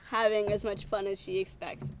be having as much fun as she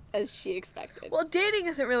expected. Well, dating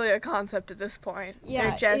isn't really a concept at this point. Yeah,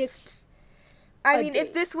 They're just... it's I a mean, date.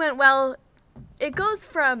 if this went well, it goes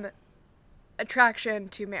from attraction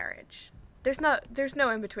to marriage. There's no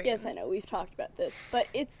in between. Yes, I know, we've talked about this, but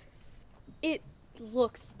it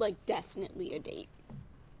looks like definitely a date.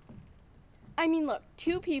 I mean, look,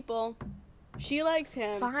 two people, she likes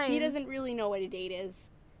him, Fine. he doesn't really know what a date is,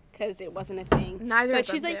 because it wasn't a thing. Neither but of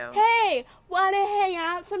she's them like, do. hey, wanna hang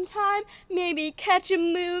out sometime? Maybe catch a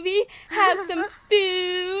movie, have some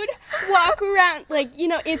food, walk around, like, you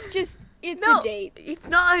know, it's No, a date. it's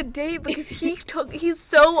not a date because he's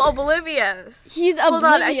so oblivious. He's Hold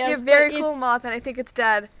on, I see a oblivious, very but cool it's- moth and I think it's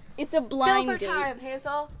dead. It's a blind Fill for date. time,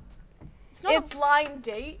 Hazel. It's not It's- a blind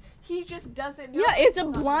date. He just doesn't know. Yeah, it's a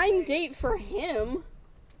not blind date for him.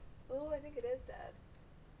 Oh, I think it is dead.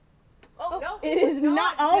 Oh, no. It is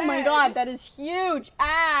not. Oh my god, that is huge.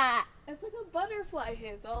 Ah. It's like a butterfly,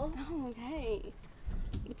 Hazel. Oh, okay.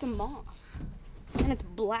 It's a moth. And it's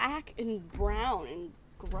black and brown and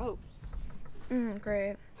gross.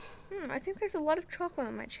 Great. I think there's a lot of chocolate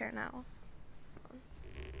on my chair now.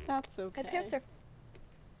 That's okay. My pants are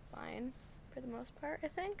fine for the most part, I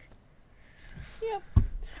think. Yep.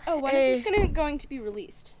 Oh, when is this going to be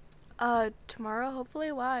released? Tomorrow,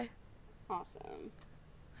 hopefully. Why? Awesome.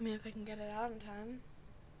 I mean, if I can get it out in time.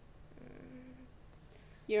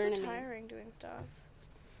 You're an It's amazing tiring doing stuff.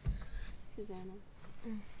 Susannah.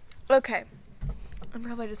 Okay. I'm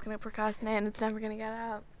probably just gonna procrastinate and it's never gonna get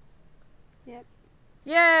out. Yep.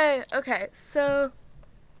 Yay! Okay, so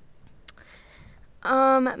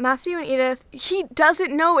Matthew and Edith, he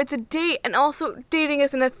doesn't know it's a date, and also dating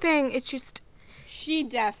isn't a thing. It's just, She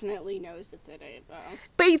definitely knows it's a date, though.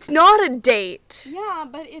 but it's not a date. Yeah,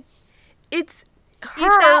 but it's It's if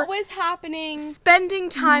her that was happening spending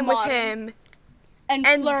time with modern. him. and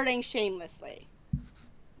and- flirting shamelessly.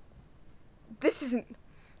 This isn't.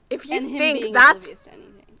 If you And him think being that's oblivious to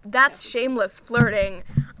anything. shameless flirting,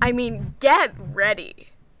 I mean, get ready.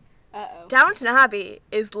 Uh-oh. Downton Abbey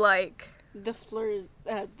is like. The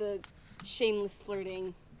the shameless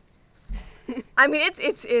flirting. I mean,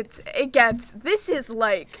 it gets. This is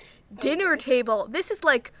like dinner table. This is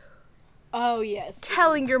like Oh, yes.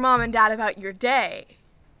 telling your mom and dad about your day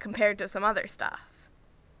compared to some other stuff.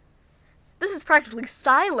 This is practically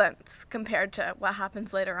silence compared to what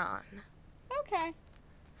happens later on. Okay.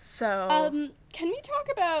 So, Can we talk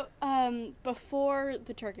about, before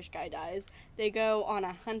the Turkish guy dies, they go on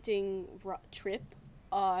a hunting trip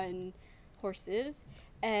on horses,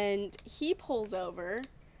 and he pulls over,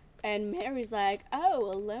 and Mary's like, oh,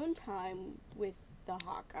 alone time with the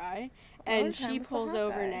hot guy, and Alone time she with the pulls hot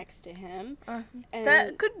over guy. next to him. And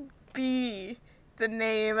that could be the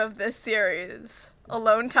name of this series.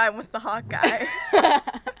 Alone Time with the Hot Guy.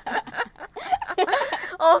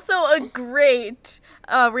 Also a great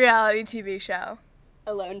reality TV show.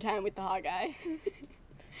 Alone time with the hot guy.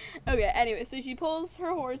 Okay, anyway, so she pulls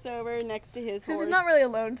her horse over next to his Since horse. it's not really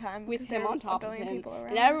alone time. with because him there are on top a of billion him, people around.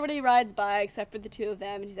 and everybody rides by except for the two of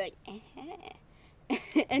them, and he's like,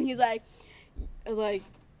 and he's like,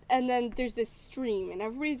 and then there's this stream, and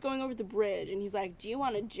everybody's going over the bridge, and he's like, do you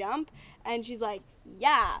want to jump? And she's like,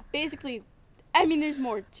 yeah. Basically, I mean, there's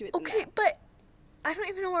more to it than Okay, that. but I don't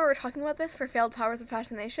even know why we're talking about this for failed powers of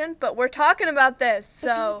fascination, but we're talking about this,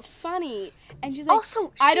 Because so. it's funny, and she's like,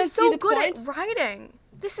 Also, I she's don't so see the good point. at writing.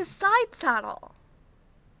 This is side saddle.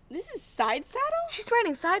 This is side saddle? She's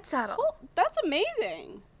writing side saddle. Oh, that's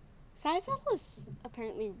amazing. Side saddle is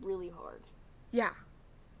apparently really hard. Yeah.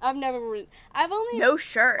 I've never ridden. I've only No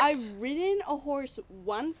shirt. I've ridden a horse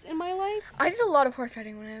once in my life. I did a lot of horse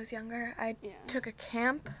riding when I was younger. I Yeah. took a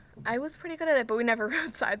camp. I was pretty good at it, but we never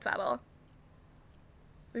rode side saddle.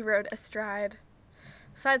 We rode astride.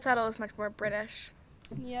 Side saddle is much more British.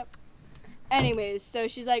 Yep. Anyways, so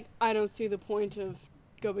she's like, I don't see the point of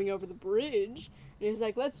going over the bridge. And he's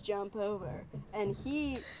like, let's jump over. And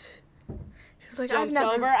he She was like, jumps I've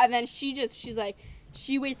never. over, and then she's like,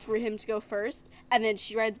 she waits for him to go first, and then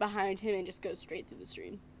she rides behind him and just goes straight through the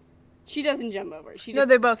stream. She doesn't jump over. She No, just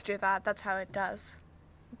they both do that. That's how it does.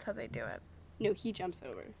 That's how they do it. no, he jumps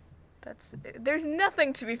over. There's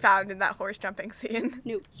nothing to be found in that horse jumping scene.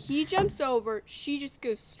 No, he jumps over. She just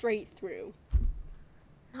goes straight through.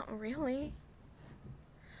 Not really.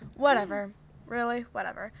 Whatever. Really?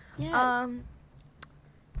 Whatever. Yes.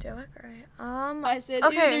 Do it great. I said,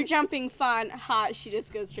 okay. ooh, they're jumping fun, hot. She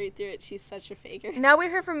just goes straight through it. She's such a faker. Now we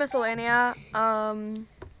heard from Miscellanea.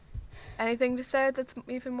 Anything to say that's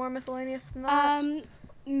even more miscellaneous than that?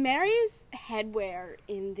 Mary's headwear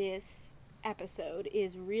in this episode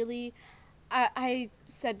is really, I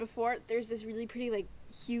said before, there's this really pretty, like,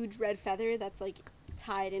 huge red feather that's, like,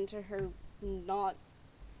 tied into her knot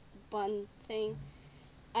bun thing.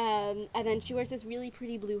 And then she wears this really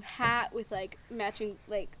pretty blue hat with, like, matching,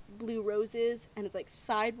 like, blue roses, and it's, like,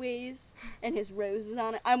 sideways, and his roses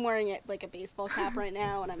on it. I'm wearing it like a baseball cap right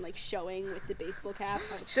now, and I'm, like, showing with the baseball cap.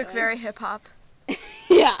 She looks very hip-hop.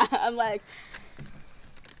 Yeah, I'm like,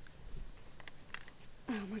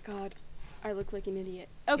 oh my god, I look like an idiot.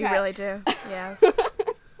 Okay. You really do, yes.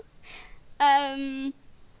 And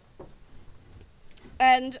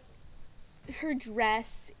her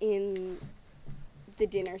dress in the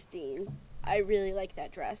dinner scene, I really like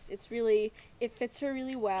that dress. It fits her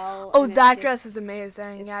really well. Oh, and that it's dress just- is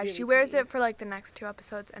amazing. it's Yeah, really she wears pretty. it for like the next 2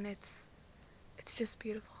 episodes, and it's just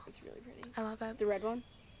beautiful. It's really pretty. I love it. The red one?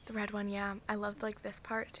 The red one, yeah. I love like this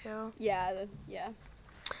part too. Yeah, yeah.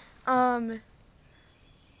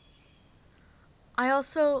 I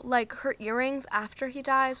also like her earrings after he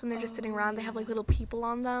dies when they're just sitting around. They have like little people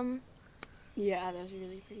on them. Yeah, those are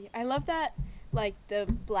really pretty. I love that, like, the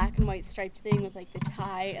black and white striped thing with, like, the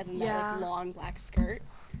tie and then that, Yeah. like, long black skirt.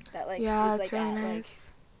 That, like, Yeah, is, it's like, really that,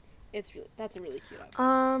 nice. Like, that's a really cute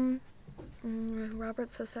outfit.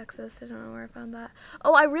 Robert's so sexist. I don't know where I found that.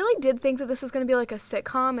 Oh, I really did think that this was going to be like a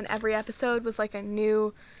sitcom and every episode was like a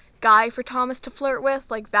new guy for Thomas to flirt with.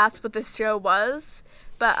 Like, that's what this show was.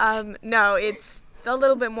 But, no, it's a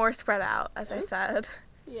little bit more spread out, as I said.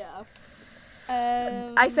 Yeah.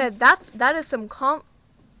 I said that is some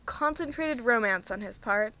concentrated romance on his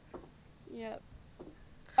part. Yep.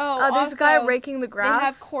 Oh, There's a guy also, raking the grass. They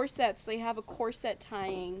have corsets. They have a corset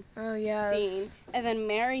tying Oh, yes. scene. And then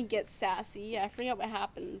Mary gets sassy. I forget what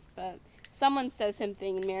happens, but someone says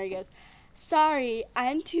something and Mary goes, "Sorry,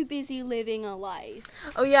 I'm too busy living a life."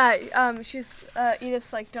 Oh, yeah, she's,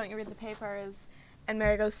 Edith's like, "Don't you read the papers?" And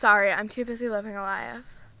Mary goes, "Sorry, I'm too busy living a life."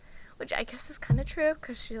 Which I guess is kind of true,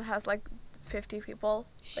 because she has, like, 50 people.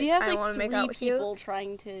 She I has, like, wanna make out 3 with you. people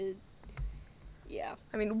trying to... Yeah.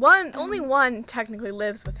 I mean, only one technically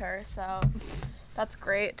lives with her, so that's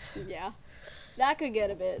great. Yeah. That could get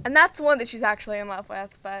a bit... And that's the one that she's actually in love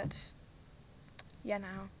with, but, you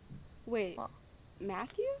know. Wait. Well-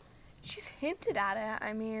 Matthew? She's hinted at it.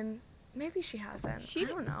 I mean, maybe she hasn't. I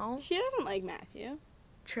don't know. She doesn't like Matthew.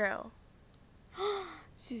 True.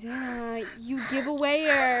 Susannah, you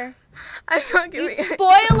giveawayer. I'm not You giving it.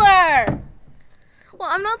 spoiler! Well,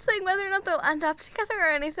 I'm not saying whether or not they'll end up together or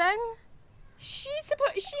anything. She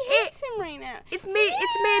hates him right now. It's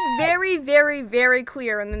made very, very, very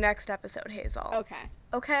clear in the next episode, Hazel. Okay.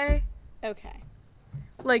 Okay? Okay.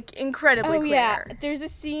 Like, incredibly Oh, clear. yeah. There's a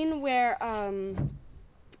scene where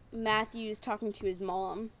Matthew's talking to his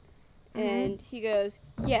mom, and he goes,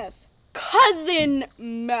 "Yes, cousin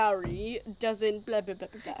Mary doesn't blah, blah, blah,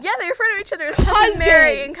 blah, blah." Yeah, they refer to each other as Cousin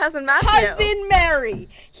Mary and Cousin Matthew. Cousin Mary.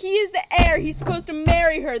 He is the heir. He's supposed to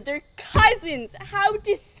marry her. They're cousins. How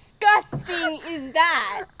disgusting is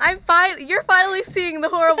that? You're finally seeing the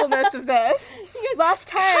horribleness of this. Last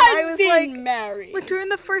time I was Cousin like, Mary. during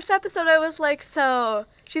the first episode, I was like, so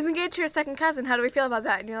she's engaged to her second cousin. How do we feel about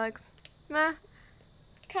that? And you're like, meh.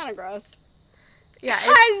 Kind of gross. Yeah.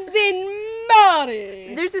 It's, Cousin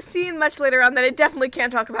Mary. there's a scene much later on that I definitely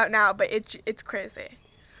can't talk about now, but it's crazy.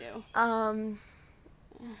 Ew.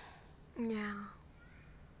 Yeah.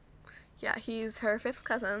 Yeah, he's her 5th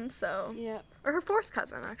cousin, so. Yep. Or her 4th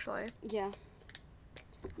cousin, actually. Yeah.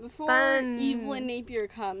 Before Fun. Evelyn Napier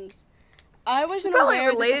comes, I wasn't probably aware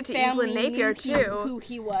related that the to Evelyn family Napier, knew too. who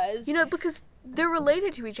he was. You know, because they're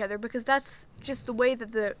related to each other, because that's just the way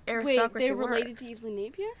that the Wait, aristocracy they're related works. to Evelyn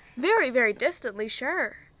Napier? Very, very distantly,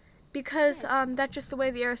 sure. Because that's just the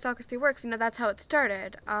way the aristocracy works. You know, that's how it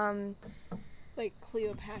started. Like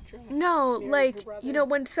Cleopatra. No, married like, her brother. you know,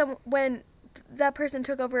 when that person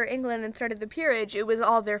took over England and started the peerage, it was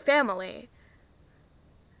all their family.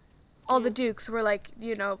 All the dukes were like,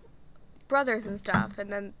 you know, brothers and stuff,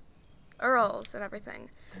 and then earls and everything.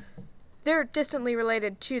 They're distantly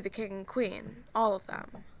related to the king and queen, all of them.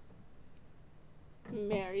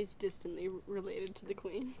 Mary's distantly related to the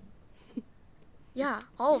queen. Yeah,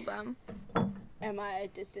 all of them. Am I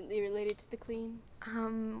distantly related to the queen?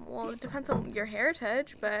 Well, it depends on your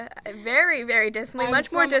heritage, but very, very distantly. I'm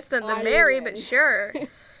much more from distant than Mary, but Ireland. sure.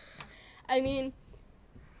 I mean,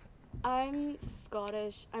 I'm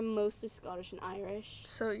Scottish. I'm mostly Scottish and Irish.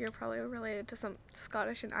 So you're probably related to some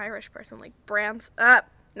Scottish and Irish person like Brant's.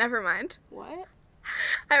 Never mind. What?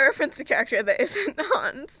 I referenced a character that isn't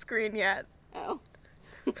on screen yet. Oh.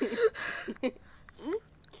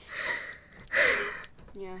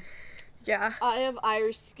 Yeah. Yeah. I have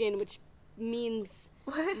Irish skin, which means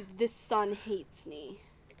What? the sun hates me.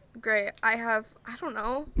 Great. I don't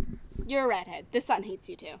know. You're a redhead. The sun hates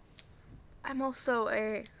you too. I'm also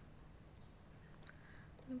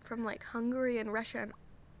from like Hungary and Russia and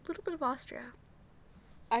a little bit of Austria.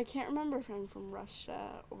 I can't remember if I'm from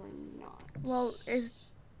Russia or not. Well, if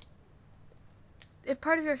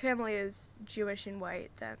part of your family is Jewish and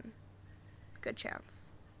white, then good chance.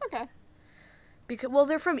 Okay. Because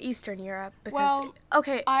they're from Eastern Europe. Because Well,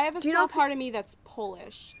 okay, I have a do you small know if part of me that's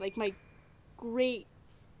Polish. Like my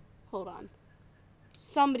hold on.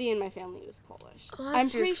 Somebody in my family was Polish. a lot I'm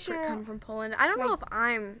of Jews pretty sure come from Poland. I don't know if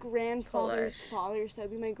I'm grandfather's Polish. father, so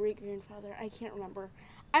that'd be my great grandfather. I can't remember.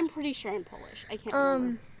 I'm pretty sure I'm Polish. I can't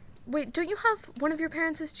remember. Wait, don't you have one of your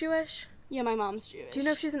parents is Jewish? Yeah, my mom's Jewish. Do you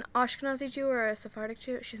know if she's an Ashkenazi Jew or a Sephardic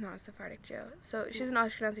Jew? She's not a Sephardic Jew. So she's an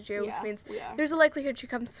Ashkenazi Jew, Yeah, which means yeah. there's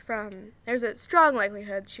a strong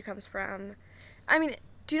likelihood she comes from, I mean,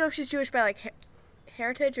 do you know if she's Jewish by, like,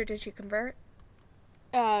 heritage, or did she convert?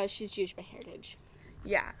 She's Jewish by heritage.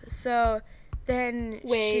 Yeah, so then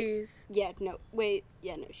she's... Yeah, no,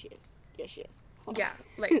 she is. Yeah, she is. Hold on. Yeah,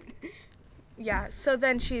 like... yeah, so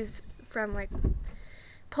then she's from, like,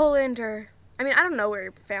 Poland or... I mean, I don't know where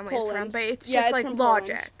your family is from, but it's just, like, from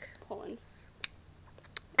logic. Poland.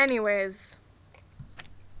 Anyways.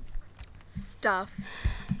 Stuff.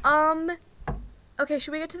 Okay,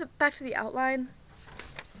 should we get back to the outline?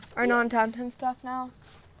 Our non-Downton stuff now?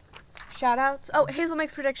 Shoutouts? Oh, Hazel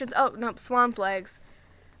makes predictions. Oh, no, Swan's legs.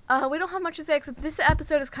 We don't have much to say except this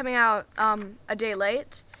episode is coming out a day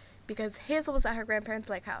late because Hazel was at her grandparents'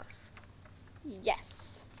 lake house.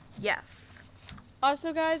 Yes. Yes.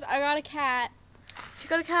 Also, guys, I got a cat. She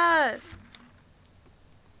got a cat.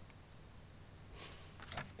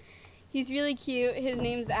 He's really cute. His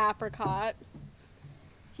name's Apricot.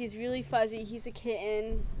 He's really fuzzy. He's a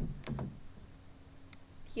kitten.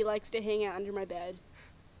 He likes to hang out under my bed.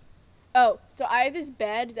 Oh, so I have this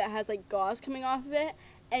bed that has, like, gauze coming off of it,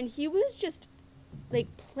 and he was just, like,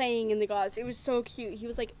 playing in the gauze. It was so cute. He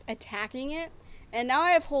was, like, attacking it, and now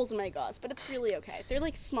I have holes in my gauze, but it's really okay. They're,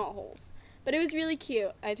 like, small holes. But it was really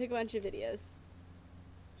cute. I took a bunch of videos.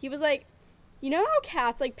 He was like, you know how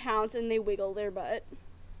cats, like, pounce and they wiggle their butt?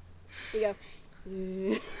 They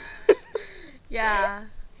go, Yeah.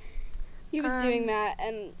 he was doing that,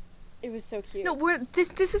 and it was so cute. No, this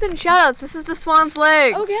isn't shoutouts. This is the Swan's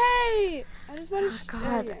legs. Okay. I just wanted to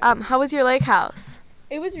God. How was your lake house?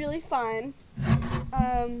 It was really fun.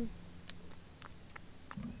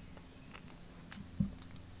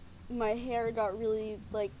 My hair got really,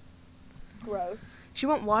 like, gross. She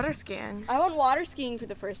went water skiing. I went water skiing for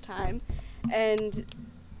the first time, and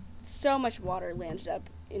so much water landed up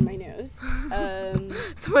in my nose.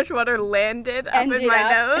 So much water landed up in my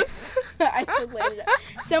nose. I said landed up.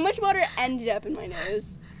 So much water ended up in my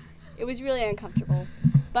nose. It was really uncomfortable.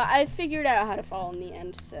 But I figured out how to fall in the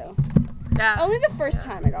end, so. Yeah. Only the first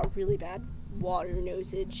time I got really bad water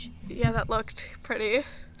nosage. Yeah, that looked pretty.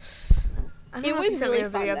 I don't It know if you was sent me really a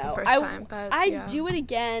fun, video of though. the first time, but I'd yeah. do it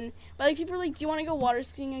again. But, like, people are like, do you want to go water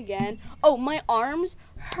skiing again? Oh, my arms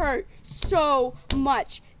hurt so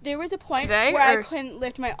much. There was a point Today, where or- I couldn't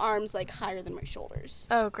lift my arms, like, higher than my shoulders.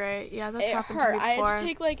 Oh, great. Yeah, that's It happened hurt. to me I before. had to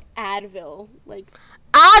take, like, Advil. Like,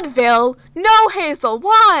 Advil? No, Hazel,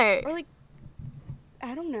 why? or, like,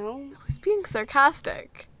 I don't know. I was being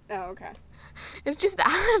sarcastic. Oh, okay. It's just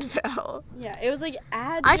Advil. Yeah, it was, like,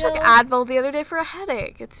 Advil. I took Advil the other day for a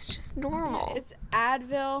headache. It's just normal. It's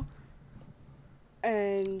Advil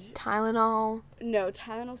and... Tylenol. No,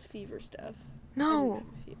 Tylenol's fever stuff. No. And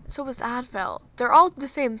fever. So was Advil. They're all the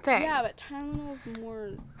same thing. Yeah, but Tylenol's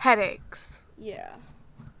more... Headaches. Yeah.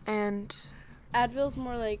 And Advil's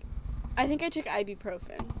more like... I think I took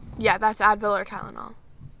ibuprofen. yeah, that's Advil or Tylenol.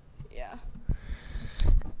 Yeah.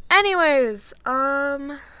 Anyways,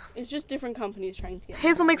 It's just different companies trying to get...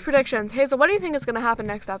 Hazel makes predictions. Hazel, what do you think is going to happen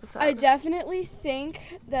next episode? I definitely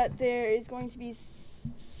think that there is going to be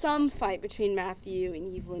some fight between Matthew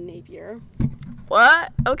and Evelyn Napier.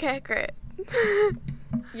 What? Okay, great.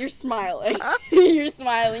 You're smiling. You're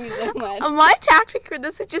smiling so much. My tactic for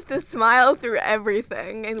this is just to smile through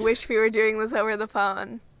everything and wish we were doing this over the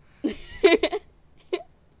phone.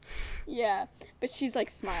 Yeah, but she's like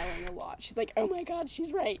smiling a lot. She's like, oh my god,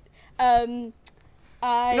 she's right. You know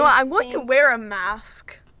what? I'm going to think- wear a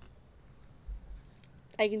mask.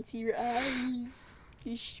 I can see your eyes.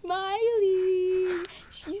 You're smiling.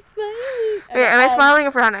 She's smiling. Okay, am I smiling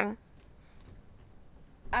or frowning?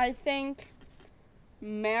 I think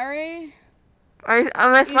Mary. Am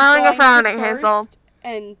I smiling or frowning, Hazel?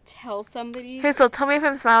 And tell somebody Hazel, tell me if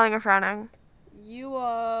I'm smiling or frowning. you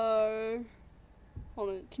are. Hold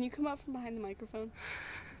on. Can you come up from behind the microphone?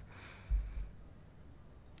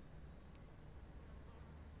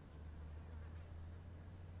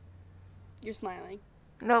 You're smiling.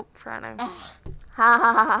 Nope, frowning. Ugh. Ha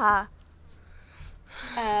ha ha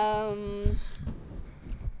ha.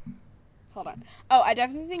 Hold on. Oh, I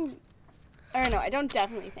definitely think, or no, I don't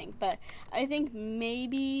definitely think, but I think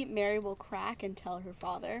maybe Mary will crack and tell her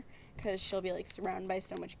father, because she'll be like surrounded by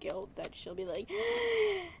so much guilt that she'll be like,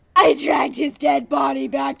 I dragged his dead body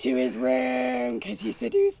back to his room because he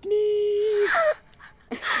seduced me.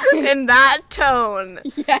 In that tone.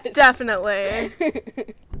 Yes. Definitely.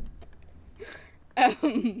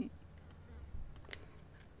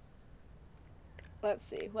 Let's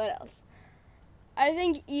see, what else? I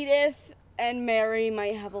think Edith and Mary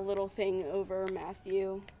might have a little thing over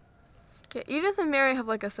Matthew. Yeah, Edith and Mary have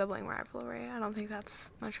like a sibling rivalry. I don't think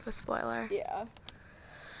that's much of a spoiler. Yeah.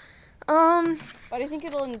 What But I think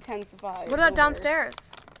it'll intensify. about downstairs?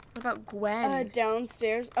 What about Gwen?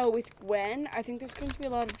 Downstairs. Oh, with Gwen, I think there's going to be a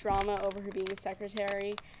lot of drama over her being a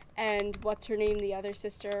secretary, and what's her name, the other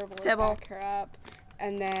sister, will Sybil. back her up,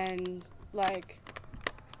 and then, like,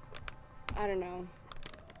 I don't know.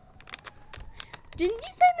 Didn't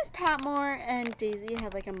you say Miss Patmore and Daisy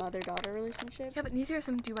had, like, a mother-daughter relationship? Yeah, but neither of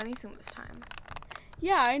them do anything this time.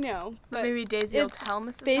 Yeah, I know. But maybe Daisy will it's tell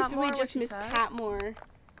Mrs. basically Patmore what just she Miss said. Patmore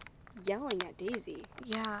yelling at Daisy.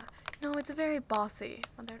 Yeah. No, it's a very bossy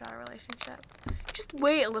mother-daughter relationship. Just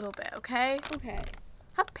wait a little bit, okay? Okay.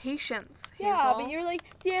 Have patience, Hazel. Yeah, but you're like,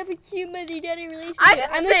 they have a cute mother-daughter relationship. I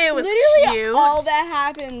didn't And say it was literally cute. all that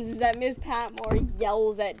happens is that Miss Patmore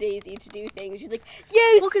yells at Daisy to do things. She's like,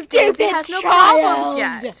 you Well, because stupid Daisy has no child! problems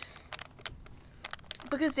yet.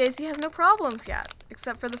 Because Daisy has no problems yet,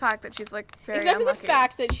 except for the fact that she's like very Except unlucky. for the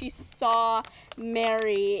fact that she saw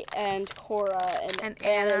Mary and Cora and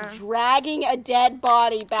Anna dragging a dead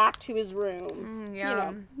body back to his room. You know,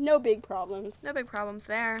 Yum. no big problems. No big problems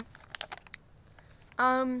there.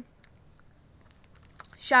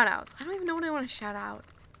 Shout outs. I don't even know what I want to shout out.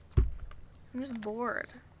 I'm just bored.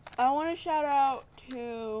 I want to shout out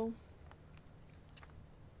to,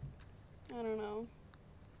 I don't know.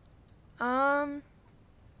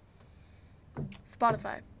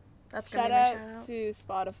 Spotify. That's gonna Shout be my out shout out. to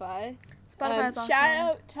Spotify. Spotify's awesome. Shout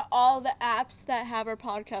out to all the apps that have our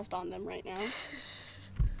podcast on them right now.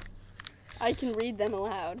 I can read them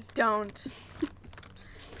aloud. Don't.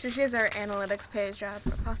 She has our analytics page up,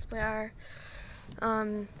 or possibly our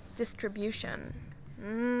distribution.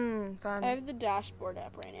 Fun. I have the dashboard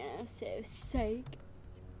up right now, so psych.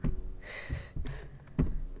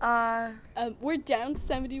 We're down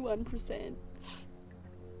 71%.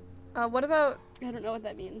 What about? I don't know what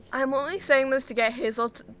that means. I'm only saying this to get Hazel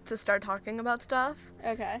to start talking about stuff.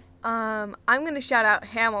 Okay. I'm gonna shout out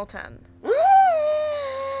Hamilton.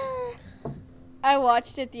 I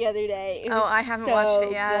watched it the other day. It was I haven't watched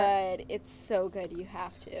it yet. Good. It's so good. You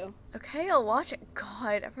have to. Okay, I'll watch it.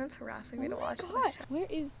 God, everyone's harassing me to watch God, this show. where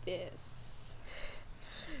is this?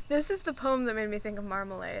 This is the poem that made me think of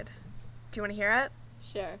Marmalade. Do you want to hear it?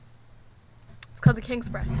 Sure. It's called The King's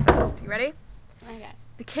Breakfast. You ready? Okay.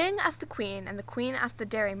 The king asked the queen, and the queen asked the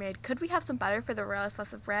dairymaid, could we have some butter for the royal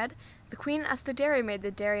slice of bread? The queen asked the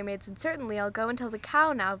dairymaid said, certainly, I'll go and tell the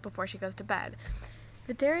cow now before she goes to bed.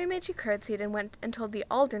 The dairymaid she curtsied and went and told the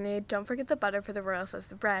Alderney, don't forget the butter for the royal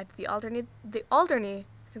slice of bread. The Alderney,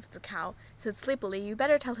 I think it's a cow, said sleepily, you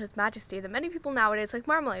better tell his majesty that many people nowadays like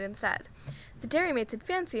marmalade instead. The dairymaid said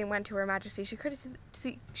fancy and went to her majesty. She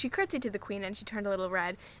curtsied to the queen and she turned a little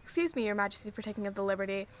red. Excuse me, your majesty, for taking up the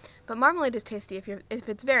liberty, but marmalade is tasty if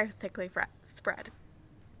it's very thickly spread.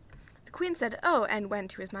 The queen said, oh, and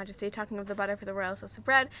went to his majesty, talking of the butter for the royal slice of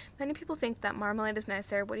bread. Many people think that marmalade is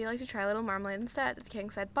nicer. Would you like to try a little marmalade instead? The king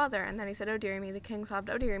said, bother. And then he said, oh, dear me. The king sobbed,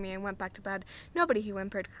 oh, dear me, and went back to bed. Nobody, he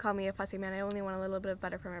whimpered, could call me a fussy man. I only want a little bit of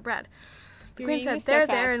butter for my bread. The queen said,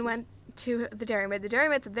 there, and went to the dairymaid. The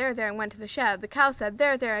dairymaid said, there, and went to the shed. The cow said,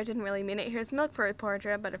 there, I didn't really mean it. Here's milk for his porridge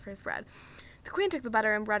and butter for his bread. The queen took the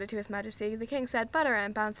butter and brought it to his majesty. The king said, butter,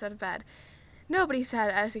 and bounced out of bed. Nobody,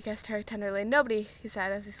 said, as he kissed her tenderly. Nobody, he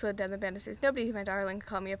said, as he slid down the banisters. Nobody, my darling, could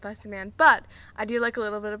call me a fussy man, but I do like a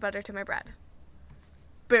little bit of butter to my bread.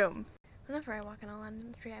 Boom. Whenever I walk on a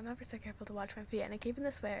London street, I'm ever so careful to watch my feet, and I keep in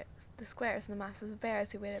the squares and the masses of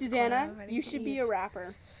bears who wait at the corner Susannah, ready you to should eat. be a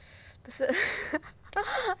rapper. This is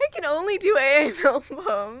I can only do AA film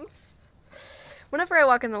poems. Whenever I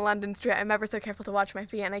walk in the London street, I'm ever so careful to watch my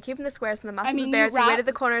feet, and I keep in the squares and the masses of bears who wait at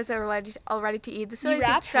the corners that are all ready to eat. The silly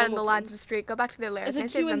seeds tread in the lines of the street, go back to their lairs, and I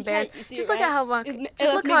say to them, bears, just look at how I'm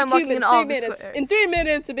walking in all the squares. In 3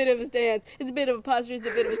 minutes, a bit of a stance. It's a bit of a posture. It's a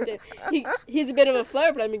bit of a stance. He's a bit of a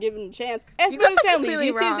flirt, but I'm gonna give him a chance. Ask about his family. Do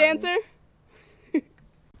you see his answer?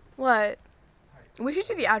 What? We should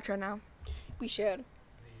do the outro now. We should.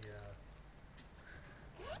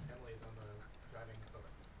 Emily's on the driving boat.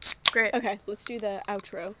 Great. Okay, let's do the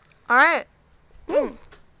outro. All right.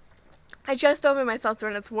 I just opened my seltzer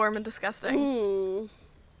and it's warm and disgusting.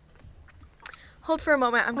 Hold for a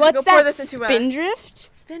moment. I'm going to What's go pour that, this into Spindrift?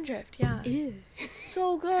 Spindrift, yeah. Ew. It's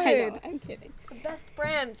so good. I know, I'm kidding. The best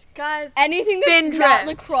brand. Guys, Anything that's Spindrift. not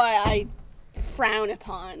LaCroix, I frown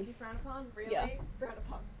upon. You frown upon? Really? Yeah. Frown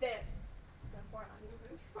upon this. Therefore, I'm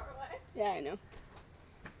moving too far away. Yeah, I know.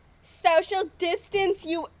 Social distance,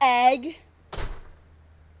 you egg.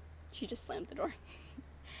 She just slammed the door.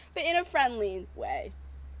 But in a friendly way.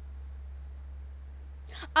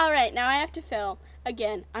 Alright, now I have to fill.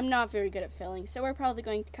 Again, I'm not very good at filling, so we're probably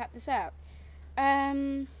going to cut this out. I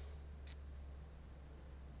don't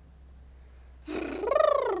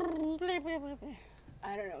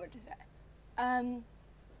know what to say.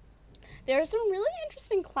 There are some really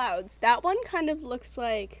interesting clouds. That one kind of looks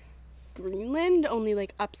like Greenland, only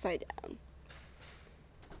like upside down.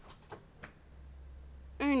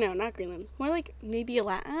 Or no, not Greenland. More like maybe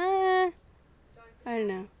I don't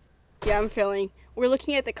know. Yeah, I'm filling. We're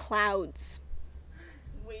looking at the clouds.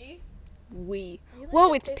 We.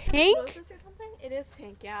 Whoa, it's pink? Or something? It is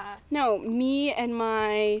pink, yeah. No, me and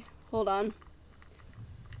my... Hold on.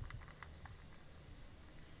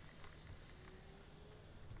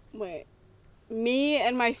 Wait. Me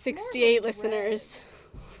and my 68 listeners.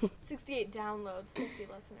 68 downloads, 50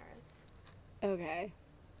 listeners. Okay.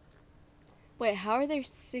 Wait, how are there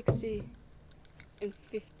 60 and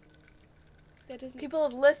 50? That doesn't... People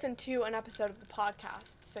have listened to an episode of the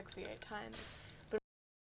podcast 68 times.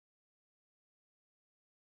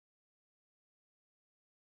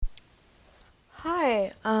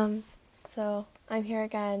 Hi, so I'm here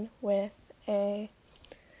again with a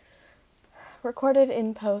recorded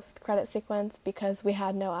in post credit sequence because we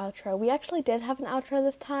had no outro. We actually did have an outro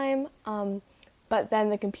this time, but then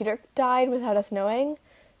the computer died without us knowing,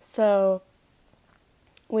 so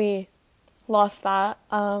we lost that.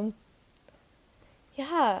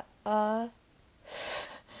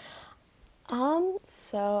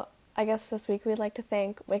 So I guess this week we'd like to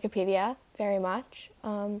thank Wikipedia very much,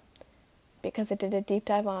 because it did a deep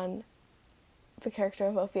dive on the character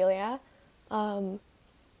of Ophelia.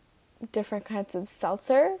 Different kinds of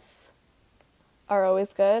seltzers are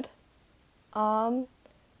always good. And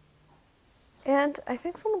I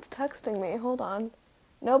think someone's texting me. Hold on.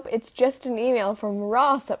 Nope, it's just an email from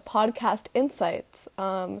Ross at Podcast Insights,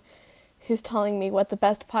 who's telling me what the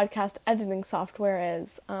best podcast editing software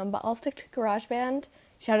is. But I'll stick to GarageBand.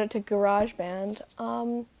 Shout out to GarageBand.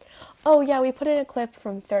 Oh yeah, we put in a clip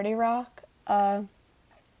from 30 Rock.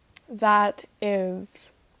 That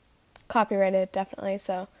is copyrighted, definitely,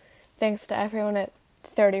 so thanks to everyone at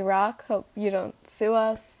 30 Rock. Hope you don't sue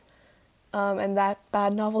us. And that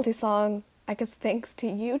bad novelty song, I guess thanks to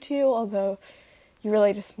you two, although you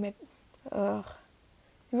really just made the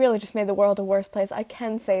world a worse place. I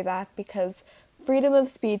can say that because freedom of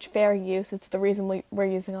speech, fair use, it's the reason we're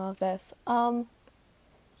using all of this.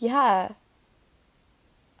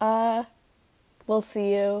 We'll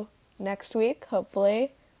see you next week,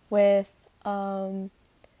 hopefully, with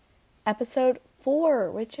episode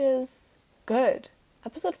 4, which is good.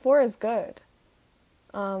 Episode 4 is good.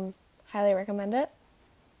 Highly recommend it.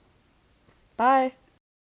 Bye.